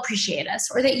will appreciate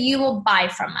us, or that you will buy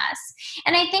from us.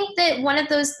 And I think that one of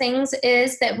those things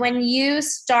is that when you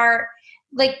start,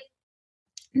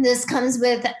 this comes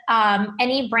with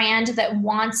any brand that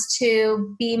wants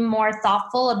to be more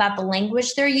thoughtful about the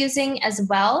language they're using as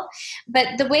well.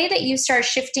 But the way that you start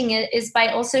shifting it is by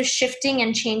also shifting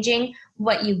and changing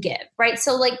what you give, right?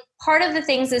 So part of the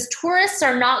things is tourists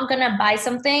are not going to buy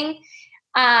something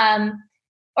or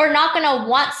not going to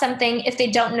want something if they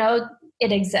don't know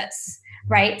it exists.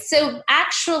 Right. So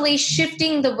actually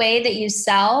shifting the way that you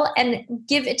sell and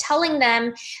telling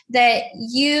them that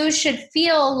you should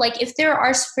feel like if there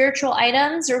are spiritual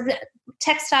items or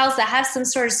textiles that have some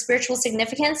sort of spiritual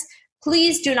significance,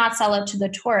 please do not sell it to the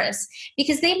tourists,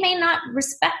 because they may not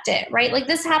respect it. Right.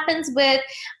 This happens with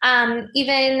I've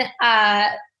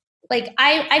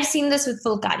seen this with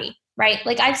Fulgari. Right?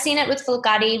 I've seen it with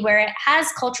Fulgari, where it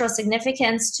has cultural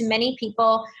significance to many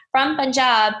people from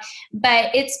Punjab,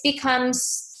 but it's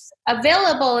becomes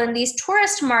available in these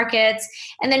tourist markets,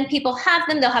 and then people have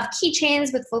them. They'll have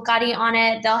keychains with Fulgari on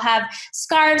it. They'll have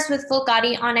scarves with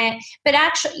Fulgari on it. But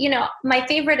actually, my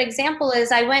favorite example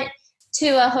is I went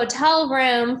to a hotel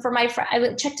room for I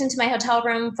checked into my hotel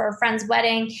room for a friend's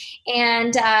wedding,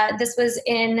 and this was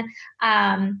in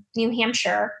New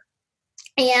Hampshire,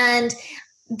 and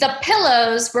the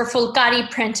pillows were Fulgari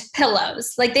print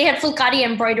pillows. They had Fulgari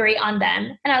embroidery on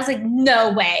them. And I was like,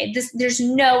 no way. There's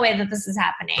no way that this is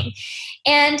happening.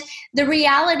 And the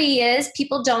reality is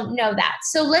people don't know that.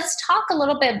 So let's talk a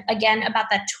little bit again about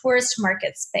that tourist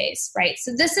market space, right?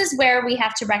 So this is where we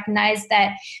have to recognize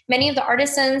that many of the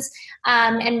artisans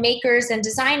and makers and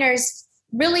designers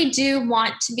really do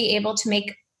want to be able to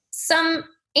make some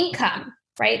income,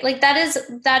 right? That is,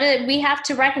 we have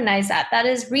to recognize that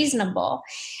is reasonable.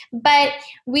 But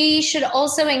we should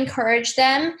also encourage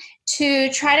them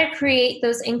to try to create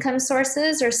those income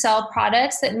sources or sell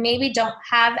products that maybe don't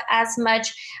have as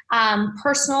much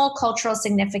personal cultural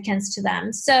significance to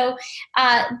them. So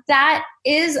that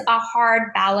is a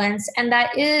hard balance, and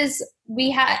that is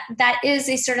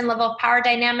a certain level of power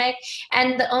dynamic,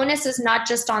 and the onus is not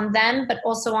just on them but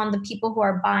also on the people who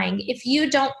are buying. If you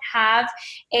don't have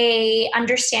a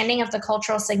understanding of the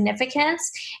cultural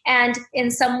significance, and in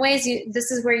some ways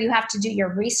this is where you have to do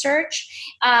your research,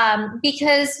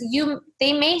 because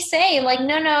they may say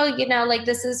no,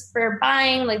 this is for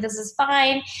buying, this is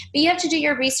fine, but you have to do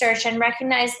your research and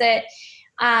recognize that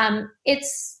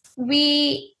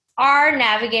we are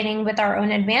navigating with our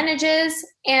own advantages.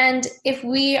 And if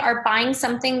we are buying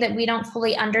something that we don't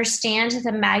fully understand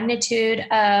the magnitude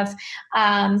of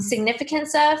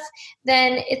significance of,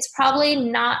 then it's probably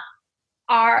not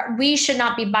we should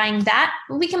not be buying that.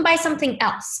 We can buy something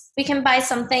else. We can buy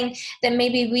something that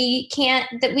maybe we can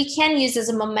use as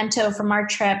a memento from our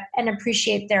trip and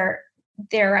appreciate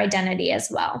their identity as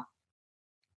well.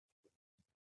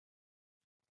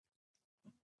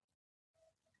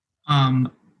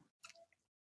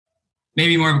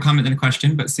 Maybe more of a comment than a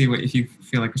question, but see if you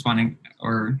feel like responding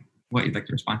or what you'd like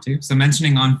to respond to. So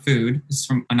mentioning on food, this is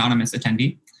from anonymous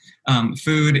attendee.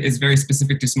 Food is very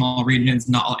specific to small regions.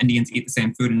 Not all Indians eat the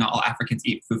same food, and not all Africans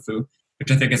eat fufu,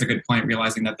 which I think is a good point,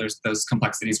 realizing that there's those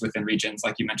complexities within regions,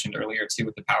 like you mentioned earlier, too,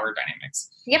 with the power dynamics.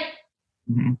 Yep.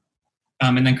 Mm-hmm.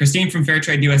 And then Christine from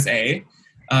Fairtrade USA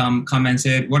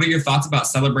commented, what are your thoughts about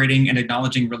celebrating and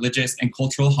acknowledging religious and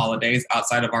cultural holidays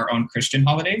outside of our own Christian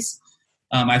holidays?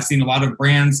 I've seen a lot of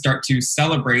brands start to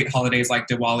celebrate holidays like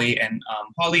Diwali and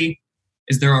Holi.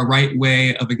 Is there a right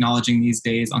way of acknowledging these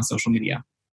days on social media?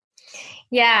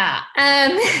 Yeah.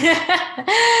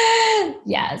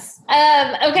 Yes.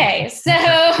 Okay. So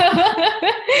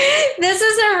this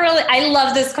is I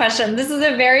love this question. This is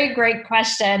a very great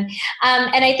question.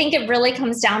 And I think it really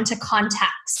comes down to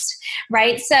context,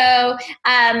 right? So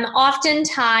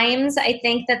oftentimes I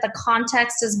think that the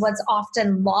context is what's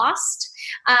often lost.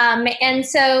 And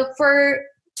so for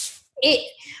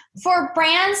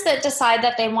brands that decide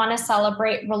that they want to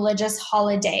celebrate religious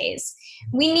holidays,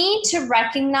 we need to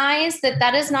recognize that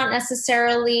that is not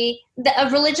necessarily a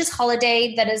religious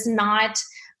holiday that is not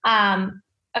a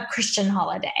Christian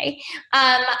holiday.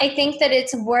 I think that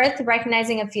it's worth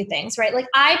recognizing a few things, right? Like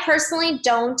I personally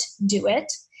don't do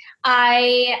it.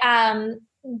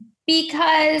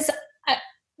 Because I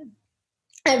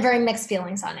have very mixed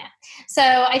feelings on it. So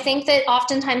I think that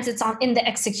oftentimes it's in the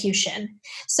execution.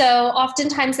 So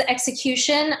oftentimes the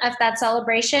execution of that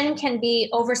celebration can be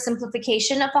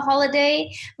oversimplification of a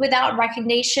holiday without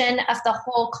recognition of the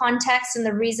whole context and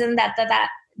the reason that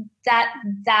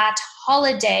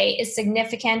holiday is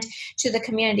significant to the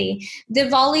community.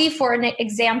 Diwali, for an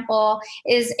example,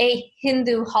 is a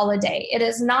Hindu holiday. It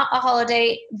is not a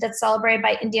holiday that's celebrated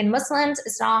by Indian Muslims.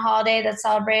 It's not a holiday that's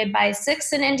celebrated by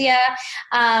Sikhs in India.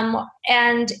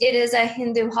 And it is a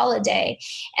Hindu holiday.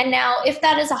 And now, if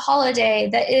that is a holiday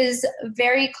that is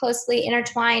very closely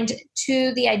intertwined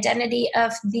to the identity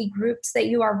of the groups that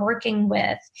you are working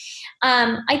with,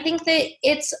 I think that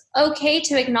it's okay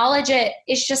to acknowledge it.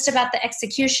 It's just about the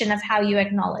execution of how you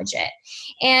acknowledge it.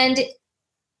 And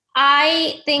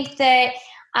I think that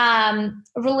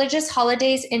religious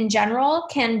holidays in general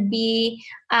can be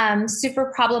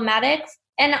super problematic,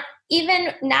 and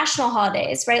even national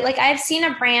holidays, right? Like I've seen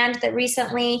a brand that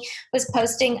recently was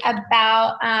posting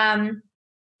about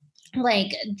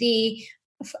like the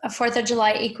 4th of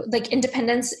July, like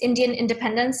Indian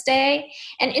Independence Day.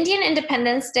 And Indian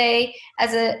Independence Day,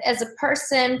 as a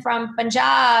person from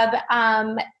Punjab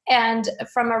and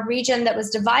from a region that was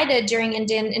divided during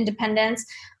Indian independence,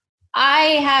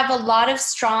 I have a lot of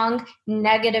strong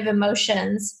negative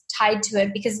emotions tied to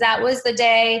it, because that was the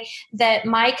day that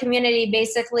my community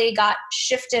basically got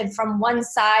shifted from one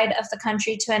side of the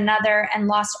country to another and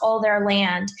lost all their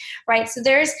land, right? So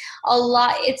there's a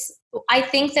lot. I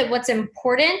think that what's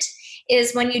important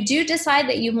is when you do decide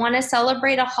that you want to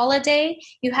celebrate a holiday,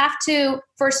 you have to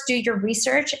first do your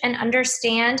research and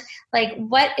understand, like,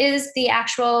 what is the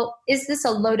actual, is this a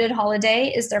loaded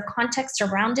holiday? Is there context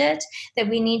around it that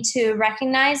we need to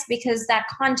recognize? Because that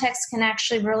context can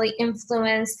actually really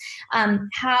influence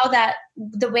how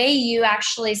the way you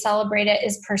actually celebrate it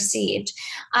is perceived.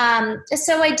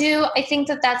 So I think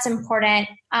that that's important.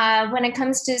 When it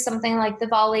comes to something like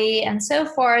Diwali and so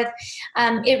forth,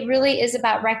 it really is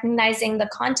about recognizing the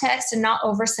context and not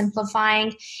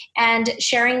oversimplifying, and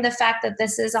sharing the fact that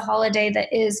this is a holiday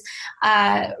that is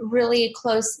really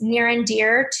close, near and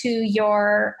dear to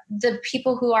the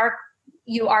people who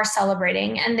you are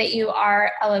celebrating and that you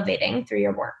are elevating through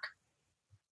your work.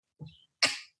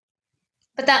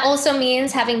 But that also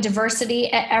means having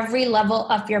diversity at every level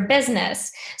of your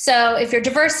business. So if your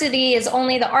diversity is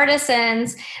only the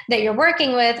artisans that you're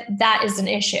working with, that is an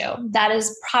issue. That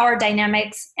is power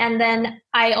dynamics. And then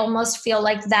I almost feel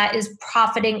like that is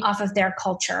profiting off of their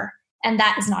culture. And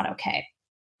that is not okay.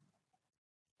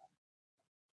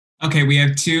 Okay, we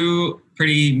have two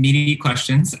pretty meaty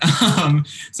questions.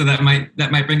 So that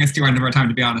might bring us to our end of our time,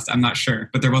 to be honest. I'm not sure,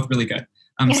 but they're both really good.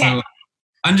 Okay. So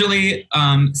Anjali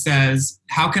says,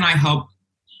 how can I help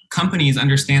companies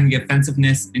understand the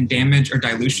offensiveness and damage or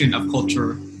dilution of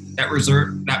culture that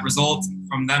results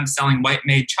from them selling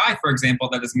white-made chai, for example,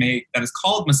 that is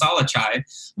called masala chai,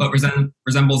 but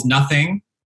resembles nothing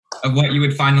of what you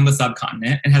would find on the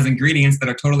subcontinent, and has ingredients that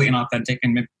are totally inauthentic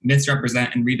and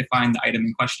misrepresent and redefine the item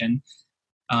in question.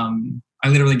 I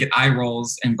literally get eye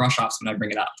rolls and brush-offs when I bring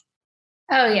it up.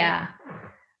 Oh, yeah.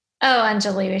 Oh,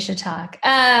 Anjali, we should talk.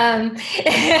 Yeah,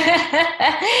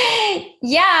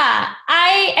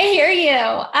 I hear you.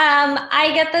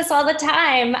 I get this all the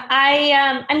time.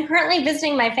 I'm currently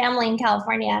visiting my family in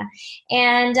California,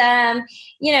 and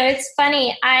it's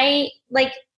funny.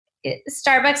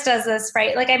 Starbucks does this,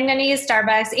 right? Like, I'm going to use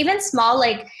Starbucks, even small,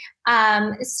 like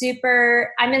I'm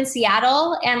in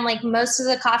Seattle, and like most of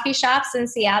the coffee shops in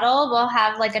Seattle will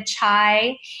have like a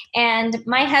chai, and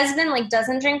my husband like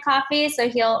doesn't drink coffee, so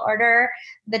he'll order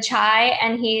the chai,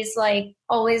 and he's like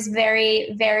always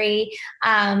very, very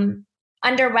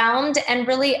underwhelmed and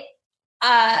really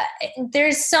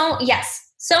there's so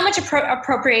much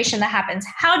appropriation that happens.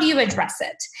 How do you address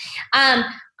it?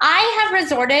 I have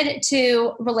resorted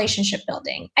to relationship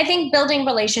building. I think building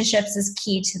relationships is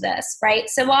key to this, right?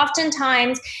 So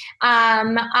oftentimes,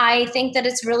 I think that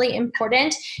it's really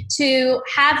important to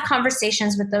have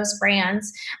conversations with those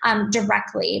brands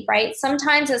directly, right?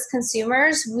 Sometimes as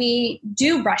consumers, we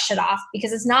do brush it off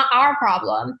because it's not our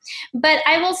problem. But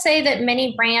I will say that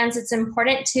many brands, it's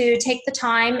important to take the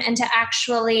time and to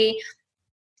actually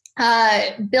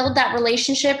build that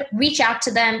relationship, reach out to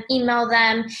them, email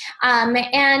them.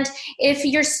 And if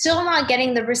you're still not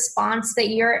getting the response that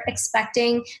you're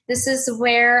expecting, this is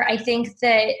where I think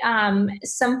that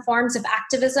some forms of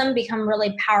activism become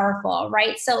really powerful,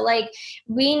 right? So like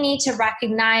we need to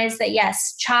recognize that,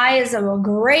 yes, chai is a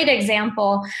great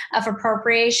example of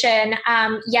appropriation.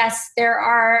 Yes, there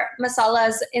are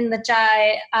masalas in the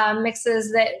chai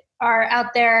mixes that are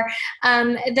out there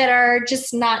that are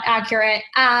just not accurate.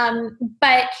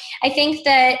 But I think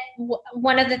that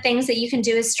one of the things that you can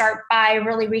do is start by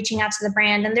really reaching out to the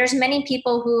brand. And there's many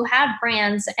people who have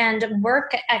brands and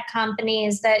work at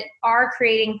companies that are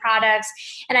creating products.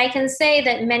 And I can say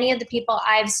that many of the people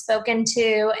I've spoken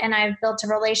to and I've built a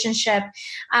relationship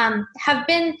have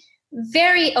been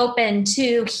very open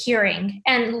to hearing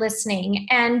and listening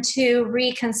and to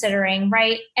reconsidering,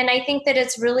 right? And I think that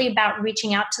it's really about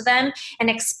reaching out to them and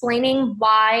explaining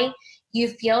why you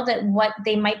feel that what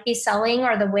they might be selling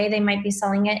or the way they might be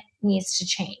selling it needs to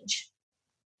change.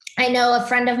 I know a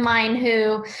friend of mine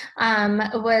who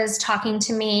was talking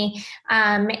to me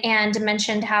and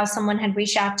mentioned how someone had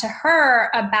reached out to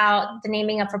her about the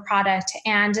naming of a product,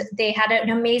 and they had an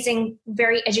amazing,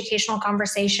 very educational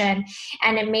conversation,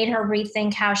 and it made her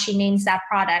rethink how she names that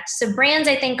product. So brands,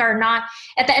 I think, are not,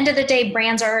 at the end of the day,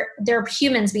 there are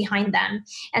humans behind them.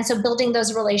 And so building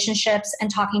those relationships and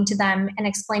talking to them and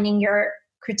explaining your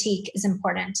critique is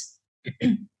important.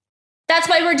 That's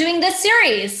why we're doing this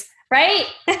series. Right?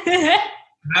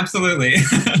 Absolutely.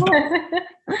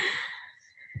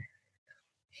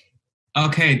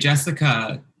 Okay,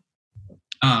 Jessica.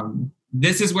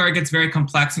 This is where it gets very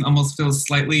complex and almost feels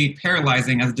slightly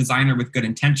paralyzing as a designer with good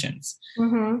intentions.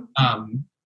 Mm-hmm.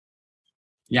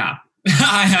 Yeah.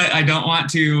 I don't want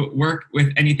to work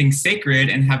with anything sacred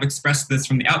and have expressed this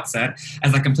from the outset,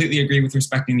 as I completely agree with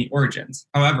respecting the origins.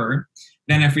 However,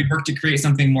 then if we work to create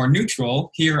something more neutral,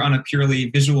 here on a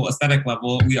purely visual aesthetic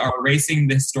level, we are erasing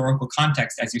the historical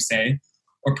context, as you say,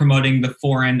 or promoting the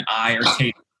foreign eye or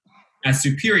taste as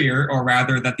superior, or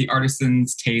rather that the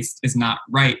artisan's taste is not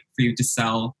right for you to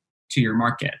sell to your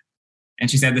market.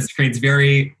 And she said this creates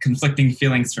very conflicting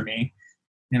feelings for me.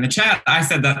 In the chat, I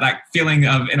said that feeling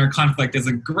of inner conflict is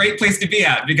a great place to be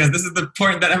at, because this is the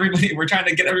point that we're trying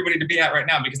to get everybody to be at right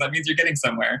now, because that means you're getting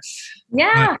somewhere.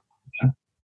 Yeah.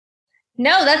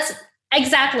 No, that's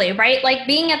exactly right. Like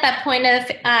being at that point of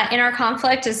inner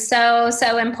conflict is so,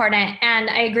 so important. And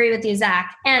I agree with you,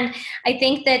 Zach. And I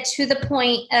think that to the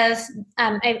point of,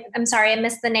 I'm sorry, I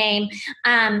missed the name.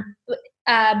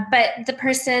 But the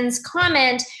person's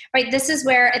comment, right, this is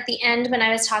where at the end, when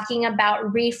I was talking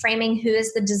about reframing who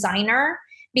is the designer,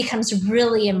 becomes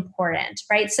really important,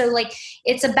 right? So like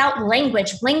it's about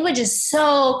language. Language is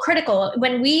so critical.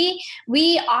 When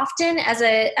we often as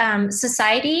a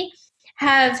society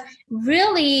have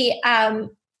really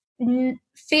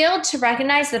failed to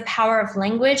recognize the power of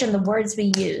language and the words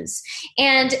we use.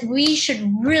 And we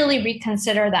should really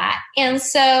reconsider that. And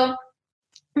so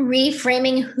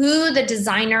reframing who the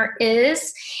designer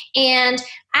is, and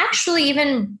actually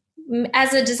even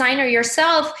as a designer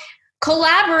yourself,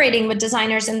 collaborating with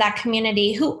designers in that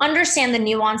community who understand the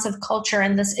nuance of culture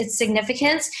and its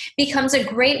significance becomes a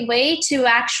great way to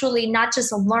actually not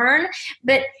just learn,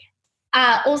 but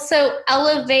also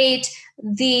elevate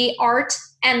the art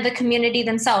and the community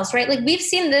themselves, right? Like we've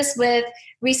seen this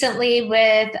recently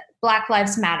with Black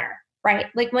Lives Matter, right?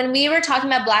 Like when we were talking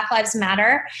about Black Lives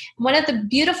Matter, one of the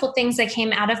beautiful things that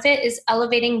came out of it is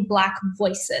elevating Black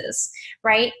voices,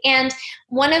 right? And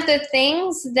one of the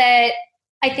things that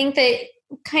I think that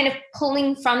kind of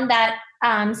pulling from that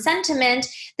sentiment,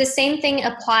 the same thing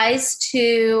applies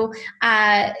to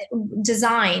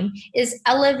design, is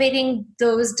elevating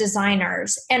those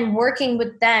designers and working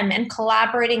with them and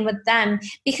collaborating with them,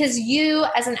 because you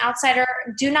as an outsider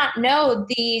do not know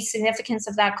the significance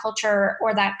of that culture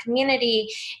or that community,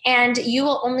 and you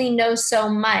will only know so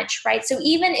much, right? So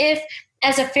even if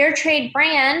as a fair trade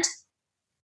brand,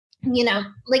 you know,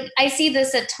 like I see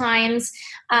this at times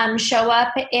show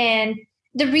up in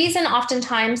The reason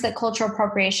oftentimes that cultural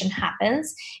appropriation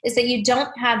happens is that you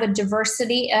don't have a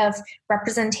diversity of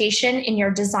representation in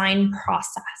your design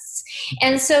process.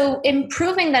 And so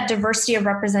improving that diversity of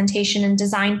representation and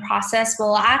design process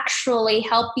will actually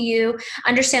help you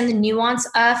understand the nuance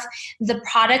of the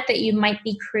product that you might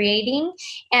be creating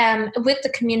with the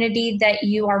community that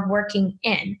you are working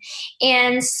in.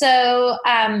 And so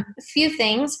a few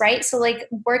things, right? So like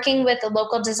working with the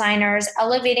local designers,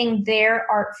 elevating their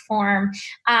art form,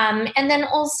 and then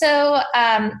also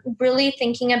really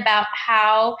thinking about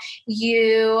how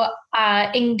you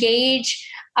engage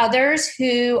others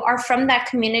who are from that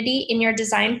community in your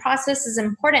design process is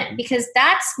important, because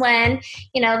that's when,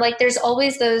 like there's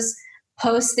always those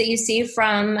posts that you see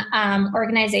from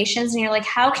organizations and you're like,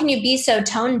 how can you be so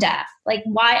tone deaf? Like,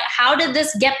 how did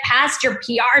this get past your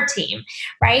PR team,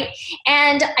 right?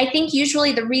 And I think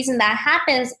usually the reason that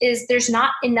happens is there's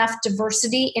not enough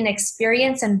diversity in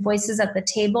experience and voices at the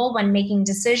table when making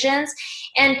decisions.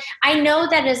 And I know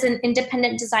that as an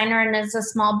independent designer and as a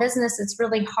small business, it's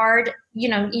really hard.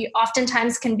 You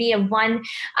oftentimes can be a one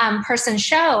person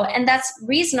show, and that's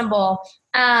reasonable.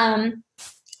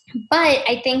 But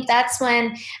I think that's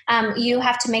when you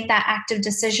have to make that active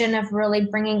decision of really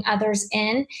bringing others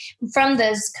in from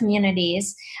those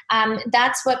communities.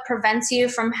 That's what prevents you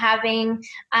from having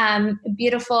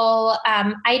beautiful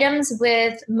items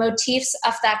with motifs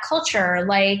of that culture,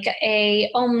 like a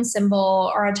Om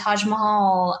symbol or a Taj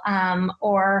Mahal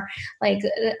or like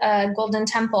a Golden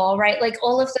Temple, right? Like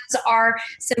all of those are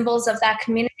symbols of that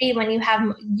community. When you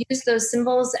have used those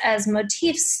symbols as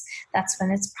motifs, that's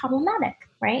when it's problematic.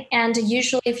 Right. And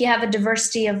usually if you have a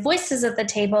diversity of voices at the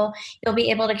table, you'll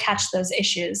be able to catch those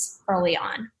issues early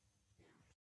on.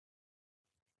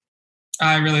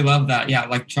 I really love that. Yeah,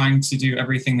 like trying to do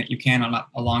everything that you can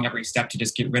along every step to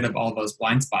just get rid of all those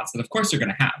blind spots that of course you're going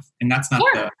to have. And that's not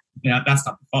that's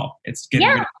not the fault. It's getting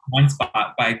rid of the blind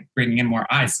spot by bringing in more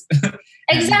eyes.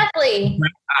 Exactly.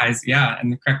 Eyes,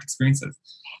 and the correct experiences.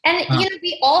 And,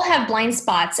 we all have blind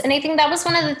spots. And I think that was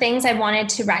one of the things I wanted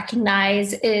to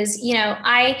recognize is,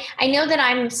 I know that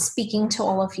I'm speaking to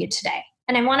all of you today.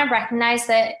 And I want to recognize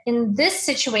that in this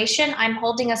situation, I'm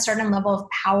holding a certain level of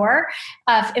power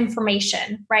of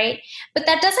information, right? But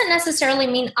that doesn't necessarily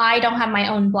mean I don't have my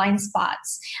own blind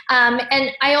spots.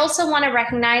 And I also want to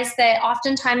recognize that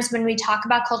oftentimes when we talk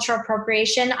about cultural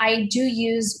appropriation, I do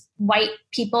use white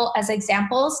people as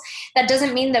examples. That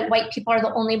doesn't mean that white people are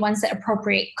the only ones that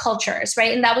appropriate cultures,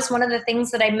 right? And that was one of the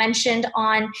things that I mentioned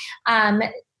on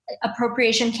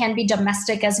appropriation can be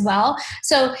domestic as well.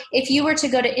 So if you were to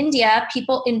go to India,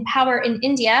 people in power in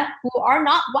India who are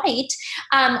not white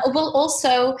will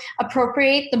also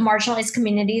appropriate the marginalized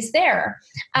communities there.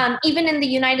 Even in the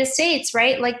United States,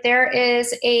 right? Like there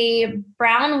is a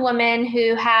brown woman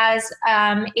who has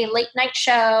a late night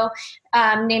show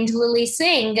named Lily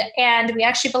Singh, and we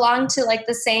actually belong to like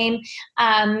the same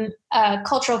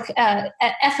cultural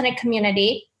ethnic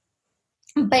community.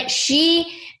 But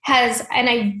she has, and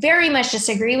I very much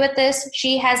disagree with this,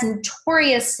 she has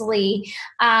notoriously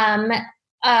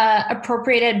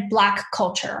appropriated Black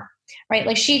culture, right?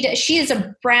 Like she is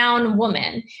a brown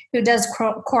woman who does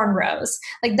cornrows.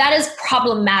 Like that is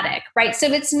problematic, right? So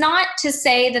it's not to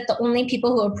say that the only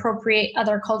people who appropriate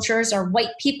other cultures are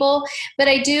white people, but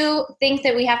I do think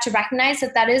that we have to recognize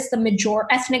that that is the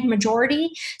ethnic majority.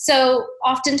 So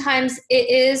oftentimes it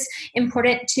is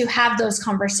important to have those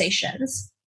conversations.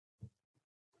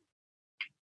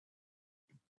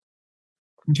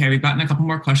 Okay, we've gotten a couple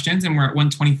more questions and we're at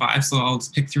 125, so I'll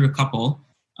just pick through a couple.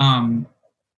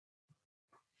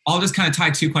 I'll just kind of tie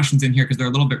two questions in here because they're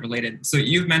a little bit related. So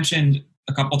you've mentioned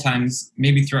a couple times,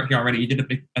 maybe throughout here already, you did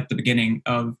it at the beginning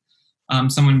of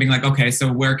someone being like, okay,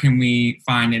 so where can we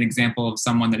find an example of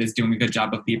someone that is doing a good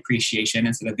job of the appreciation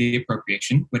instead of the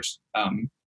appropriation, which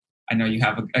I know you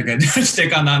have a good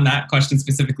stick on that question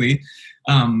specifically.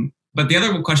 But the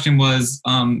other question was,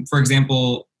 for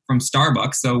example, from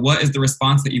Starbucks. So what is the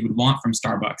response that you would want from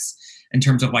Starbucks in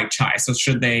terms of like chai? So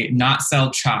should they not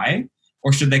sell chai,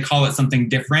 or should they call it something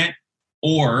different,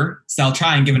 or sell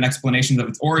chai and give an explanation of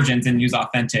its origins and use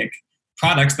authentic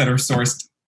products that are sourced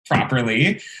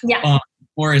properly? Yeah.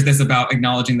 Or is this about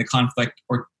acknowledging the conflict?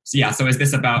 So is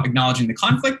this about acknowledging the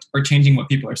conflict or changing what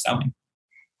people are selling?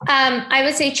 I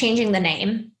would say changing the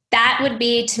name. That would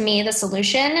be, to me, the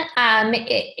solution.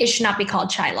 It should not be called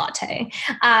chai latte.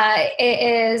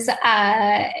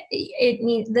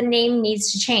 The name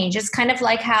needs to change. It's kind of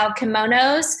like how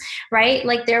kimonos, right?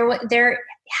 Like they're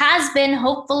has been,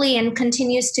 hopefully, and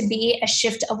continues to be a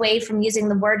shift away from using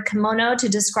the word kimono to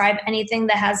describe anything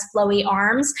that has flowy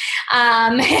arms.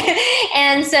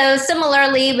 And so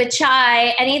similarly with chai,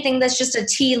 anything that's just a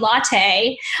tea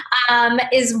latte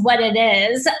is what it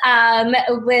is,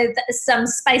 with some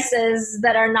spices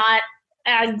that are not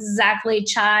exactly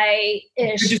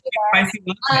chai-ish.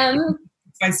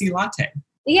 Spicy latte.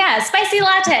 Yeah, spicy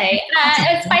latte,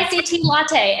 spicy tea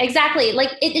latte. Exactly.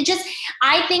 Like it just,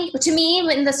 I think, to me,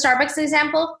 in the Starbucks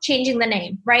example, changing the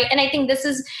name, right? And I think this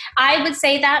is, I would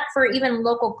say that for even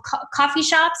local coffee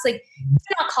shops, like,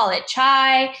 do not call it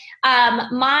chai.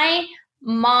 My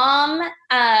mom,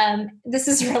 this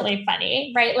is really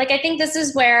funny, right? Like, I think this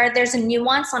is where there's a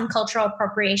nuance on cultural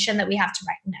appropriation that we have to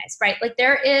recognize, right? Like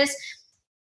there is,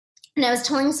 and I was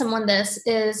telling someone this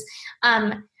is,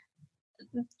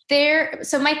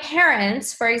 so my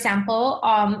parents, for example,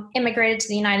 immigrated to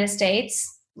the United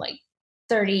States like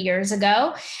 30 years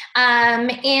ago.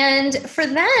 And for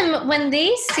them, when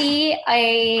they see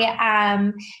a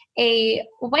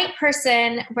white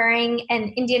person wearing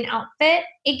an Indian outfit,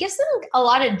 it gives them a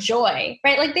lot of joy,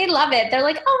 right? Like they love it. They're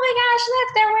like, oh my gosh, look,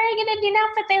 they're wearing an Indian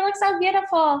outfit. They look so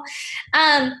beautiful.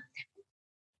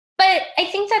 But I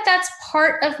think that that's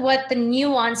part of what the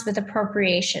nuance with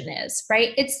appropriation is,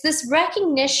 right? It's this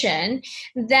recognition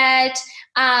that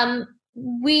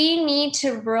we need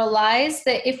to realize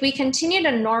that if we continue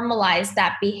to normalize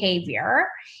that behavior,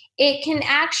 it can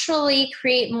actually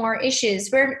create more issues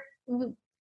where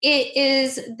it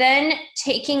is then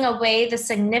taking away the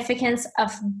significance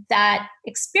of that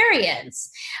experience.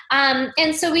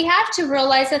 And so we have to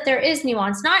realize that there is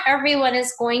nuance. Not everyone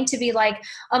is going to be like,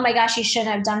 oh my gosh, you shouldn't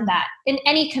have done that in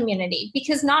any community,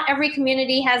 because not every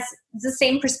community has the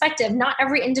same perspective. Not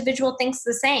every individual thinks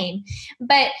the same.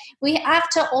 But we have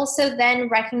to also then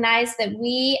recognize that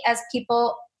we as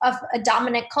people of a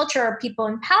dominant culture or people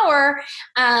in power,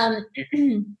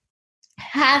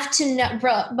 have to know,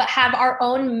 but have our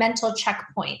own mental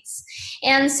checkpoints.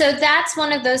 And so that's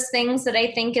one of those things that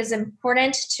I think is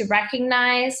important to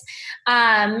recognize.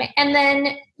 And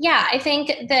then, yeah, I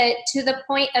think that to the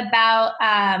point about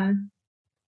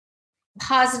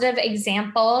positive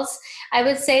examples, I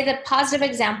would say that positive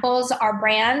examples are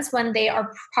brands when they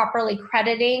are properly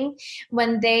crediting,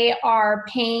 when they are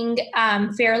paying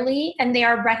fairly, and they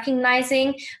are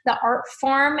recognizing the art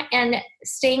form and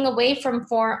staying away from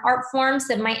art forms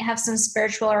that might have some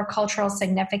spiritual or cultural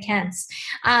significance.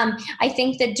 I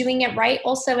think that doing it right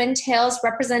also entails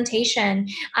representation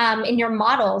in your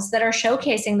models that are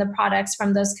showcasing the products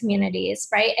from those communities,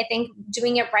 right? I think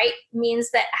doing it right means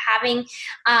that having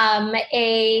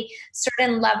a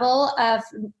certain level of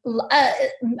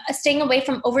staying away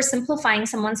from oversimplifying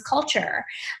someone's culture.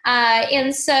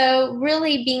 And so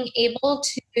really being able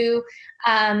to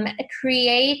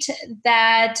create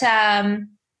that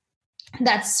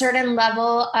certain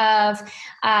level of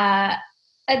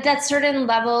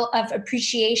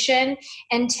appreciation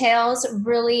entails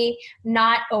really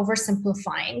not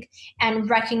oversimplifying and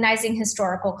recognizing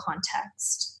historical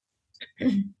context.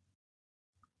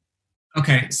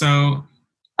 Okay, so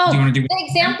do you want to do the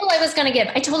example I was going to give?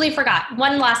 I totally forgot.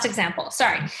 One last example.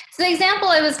 Sorry. So the example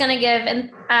I was going to give,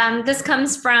 and this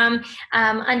comes from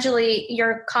Anjali,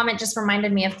 your comment just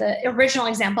reminded me of the original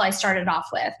example I started off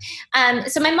with.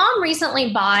 So my mom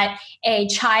recently bought a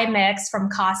chai mix from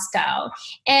Costco,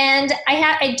 and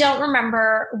I don't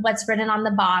remember what's written on the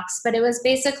box, but it was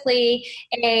basically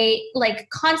a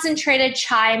like concentrated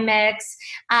chai mix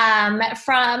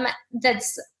from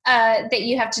that's that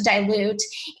you have to dilute.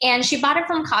 And she bought it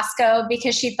from Costco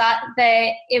because she thought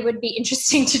that it would be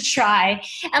interesting to try.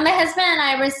 And my husband and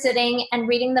I were sitting and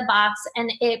reading the box,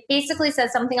 and it basically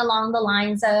says something along the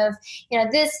lines of,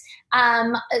 this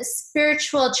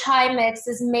spiritual chai mix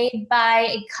is made by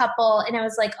a couple, and it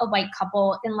was like a white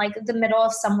couple in like the middle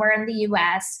of somewhere in the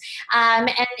US. And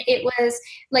it was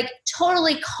like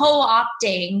totally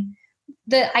co-opting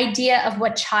the idea of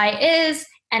what chai is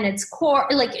and its core,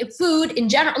 like food in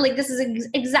general. Like this is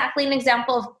exactly an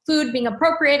example of food being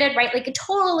appropriated, right? Like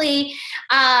totally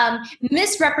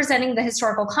misrepresenting the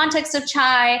historical context of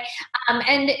chai.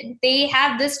 And they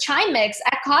have this chai mix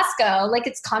at Costco, like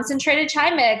it's concentrated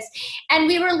chai mix. And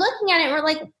we were looking at it, and we're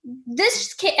like,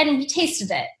 and we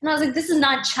tasted it. And I was like, this is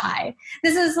not chai.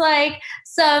 This is like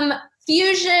some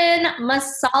fusion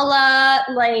masala,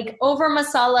 like over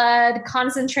masalaed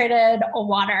concentrated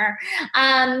water.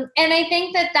 And I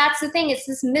think that that's the thing. It's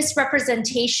this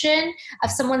misrepresentation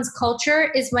of someone's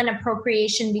culture is when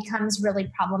appropriation becomes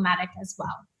really problematic as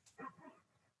well.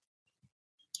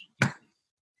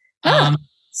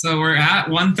 So we're at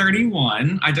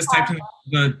 1:31. I just typed in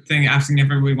the thing asking if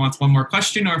everybody wants one more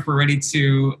question or if we're ready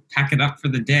to pack it up for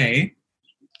the day.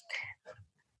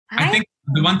 I think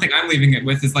the one thing I'm leaving it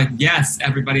with is like, yes,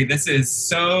 everybody, this is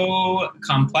so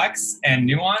complex and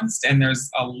nuanced, and there's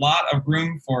a lot of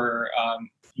room for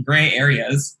gray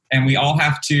areas, and we all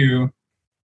have to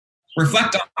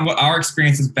reflect on what our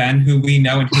experience has been, who we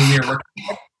know and who we are working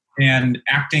with, and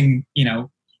acting,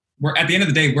 we're at the end of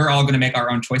the day, we're all going to make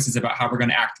our own choices about how we're going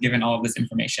to act given all of this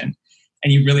information.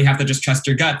 And you really have to just trust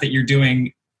your gut that you're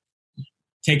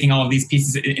taking all of these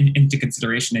pieces into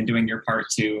consideration and doing your part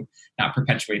to not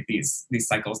perpetuate these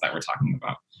cycles that we're talking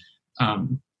about.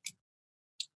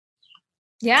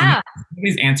 Yeah. So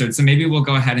nobody's answered. So maybe we'll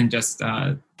go ahead and just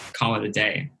call it a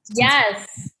day. Yes.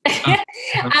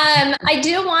 I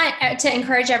do want to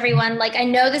encourage everyone, like, I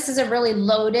know this is a really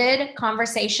loaded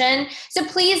conversation, so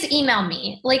please email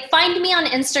me. Like, find me on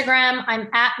Instagram. I'm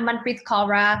at Manpreet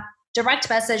Kaura. Direct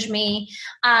message me,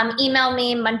 email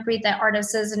me,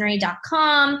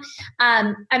 manpreet@artofcitizenry.com.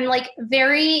 I'm like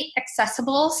very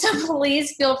accessible, so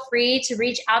please feel free to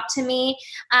reach out to me.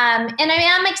 And I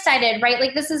am excited, right?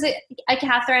 Like, this is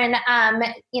Catherine,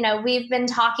 we've been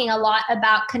talking a lot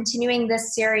about continuing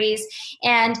this series,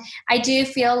 and I do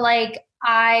feel like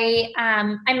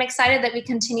I'm excited that we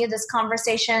continue this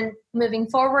conversation moving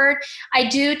forward. I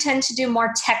do tend to do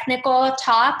more technical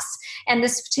talks, and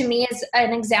this to me is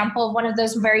an example of one of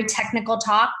those very technical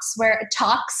talks.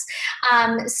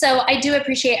 So I do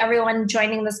appreciate everyone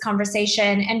joining this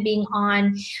conversation and being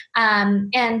on.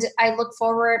 And I look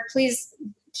forward, please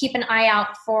keep an eye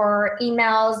out for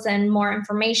emails and more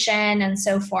information and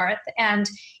so forth. And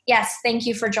yes, thank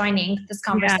you for joining this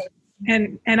conversation. Yeah.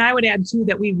 And I would add too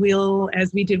that we will,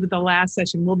 as we did with the last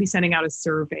session, we'll be sending out a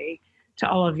survey to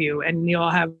all of you, and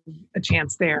you'll have a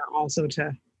chance there also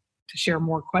to share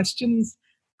more questions.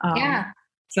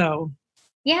 So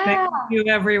thank you,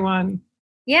 everyone.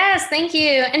 Yes, thank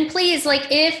you. And please, like,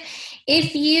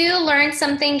 if you learned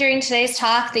something during today's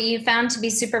talk that you found to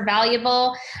be super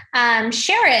valuable,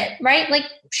 share it, right? Like,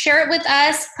 share it with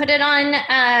us, put it on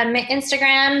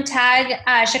Instagram, tag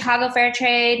Chicago Fair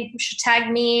Trade, tag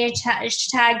me, tag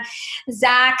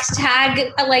Zach,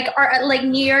 tag like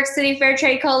New York City Fair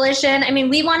Trade Coalition. I mean,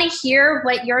 we want to hear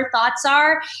what your thoughts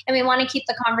are, and we want to keep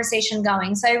the conversation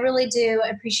going. So I really do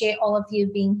appreciate all of you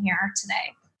being here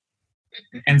today.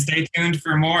 And stay tuned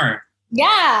for more.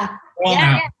 Yeah. We're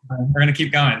going to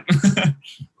keep going.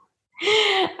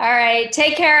 All right.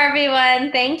 Take care,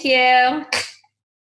 everyone. Thank you.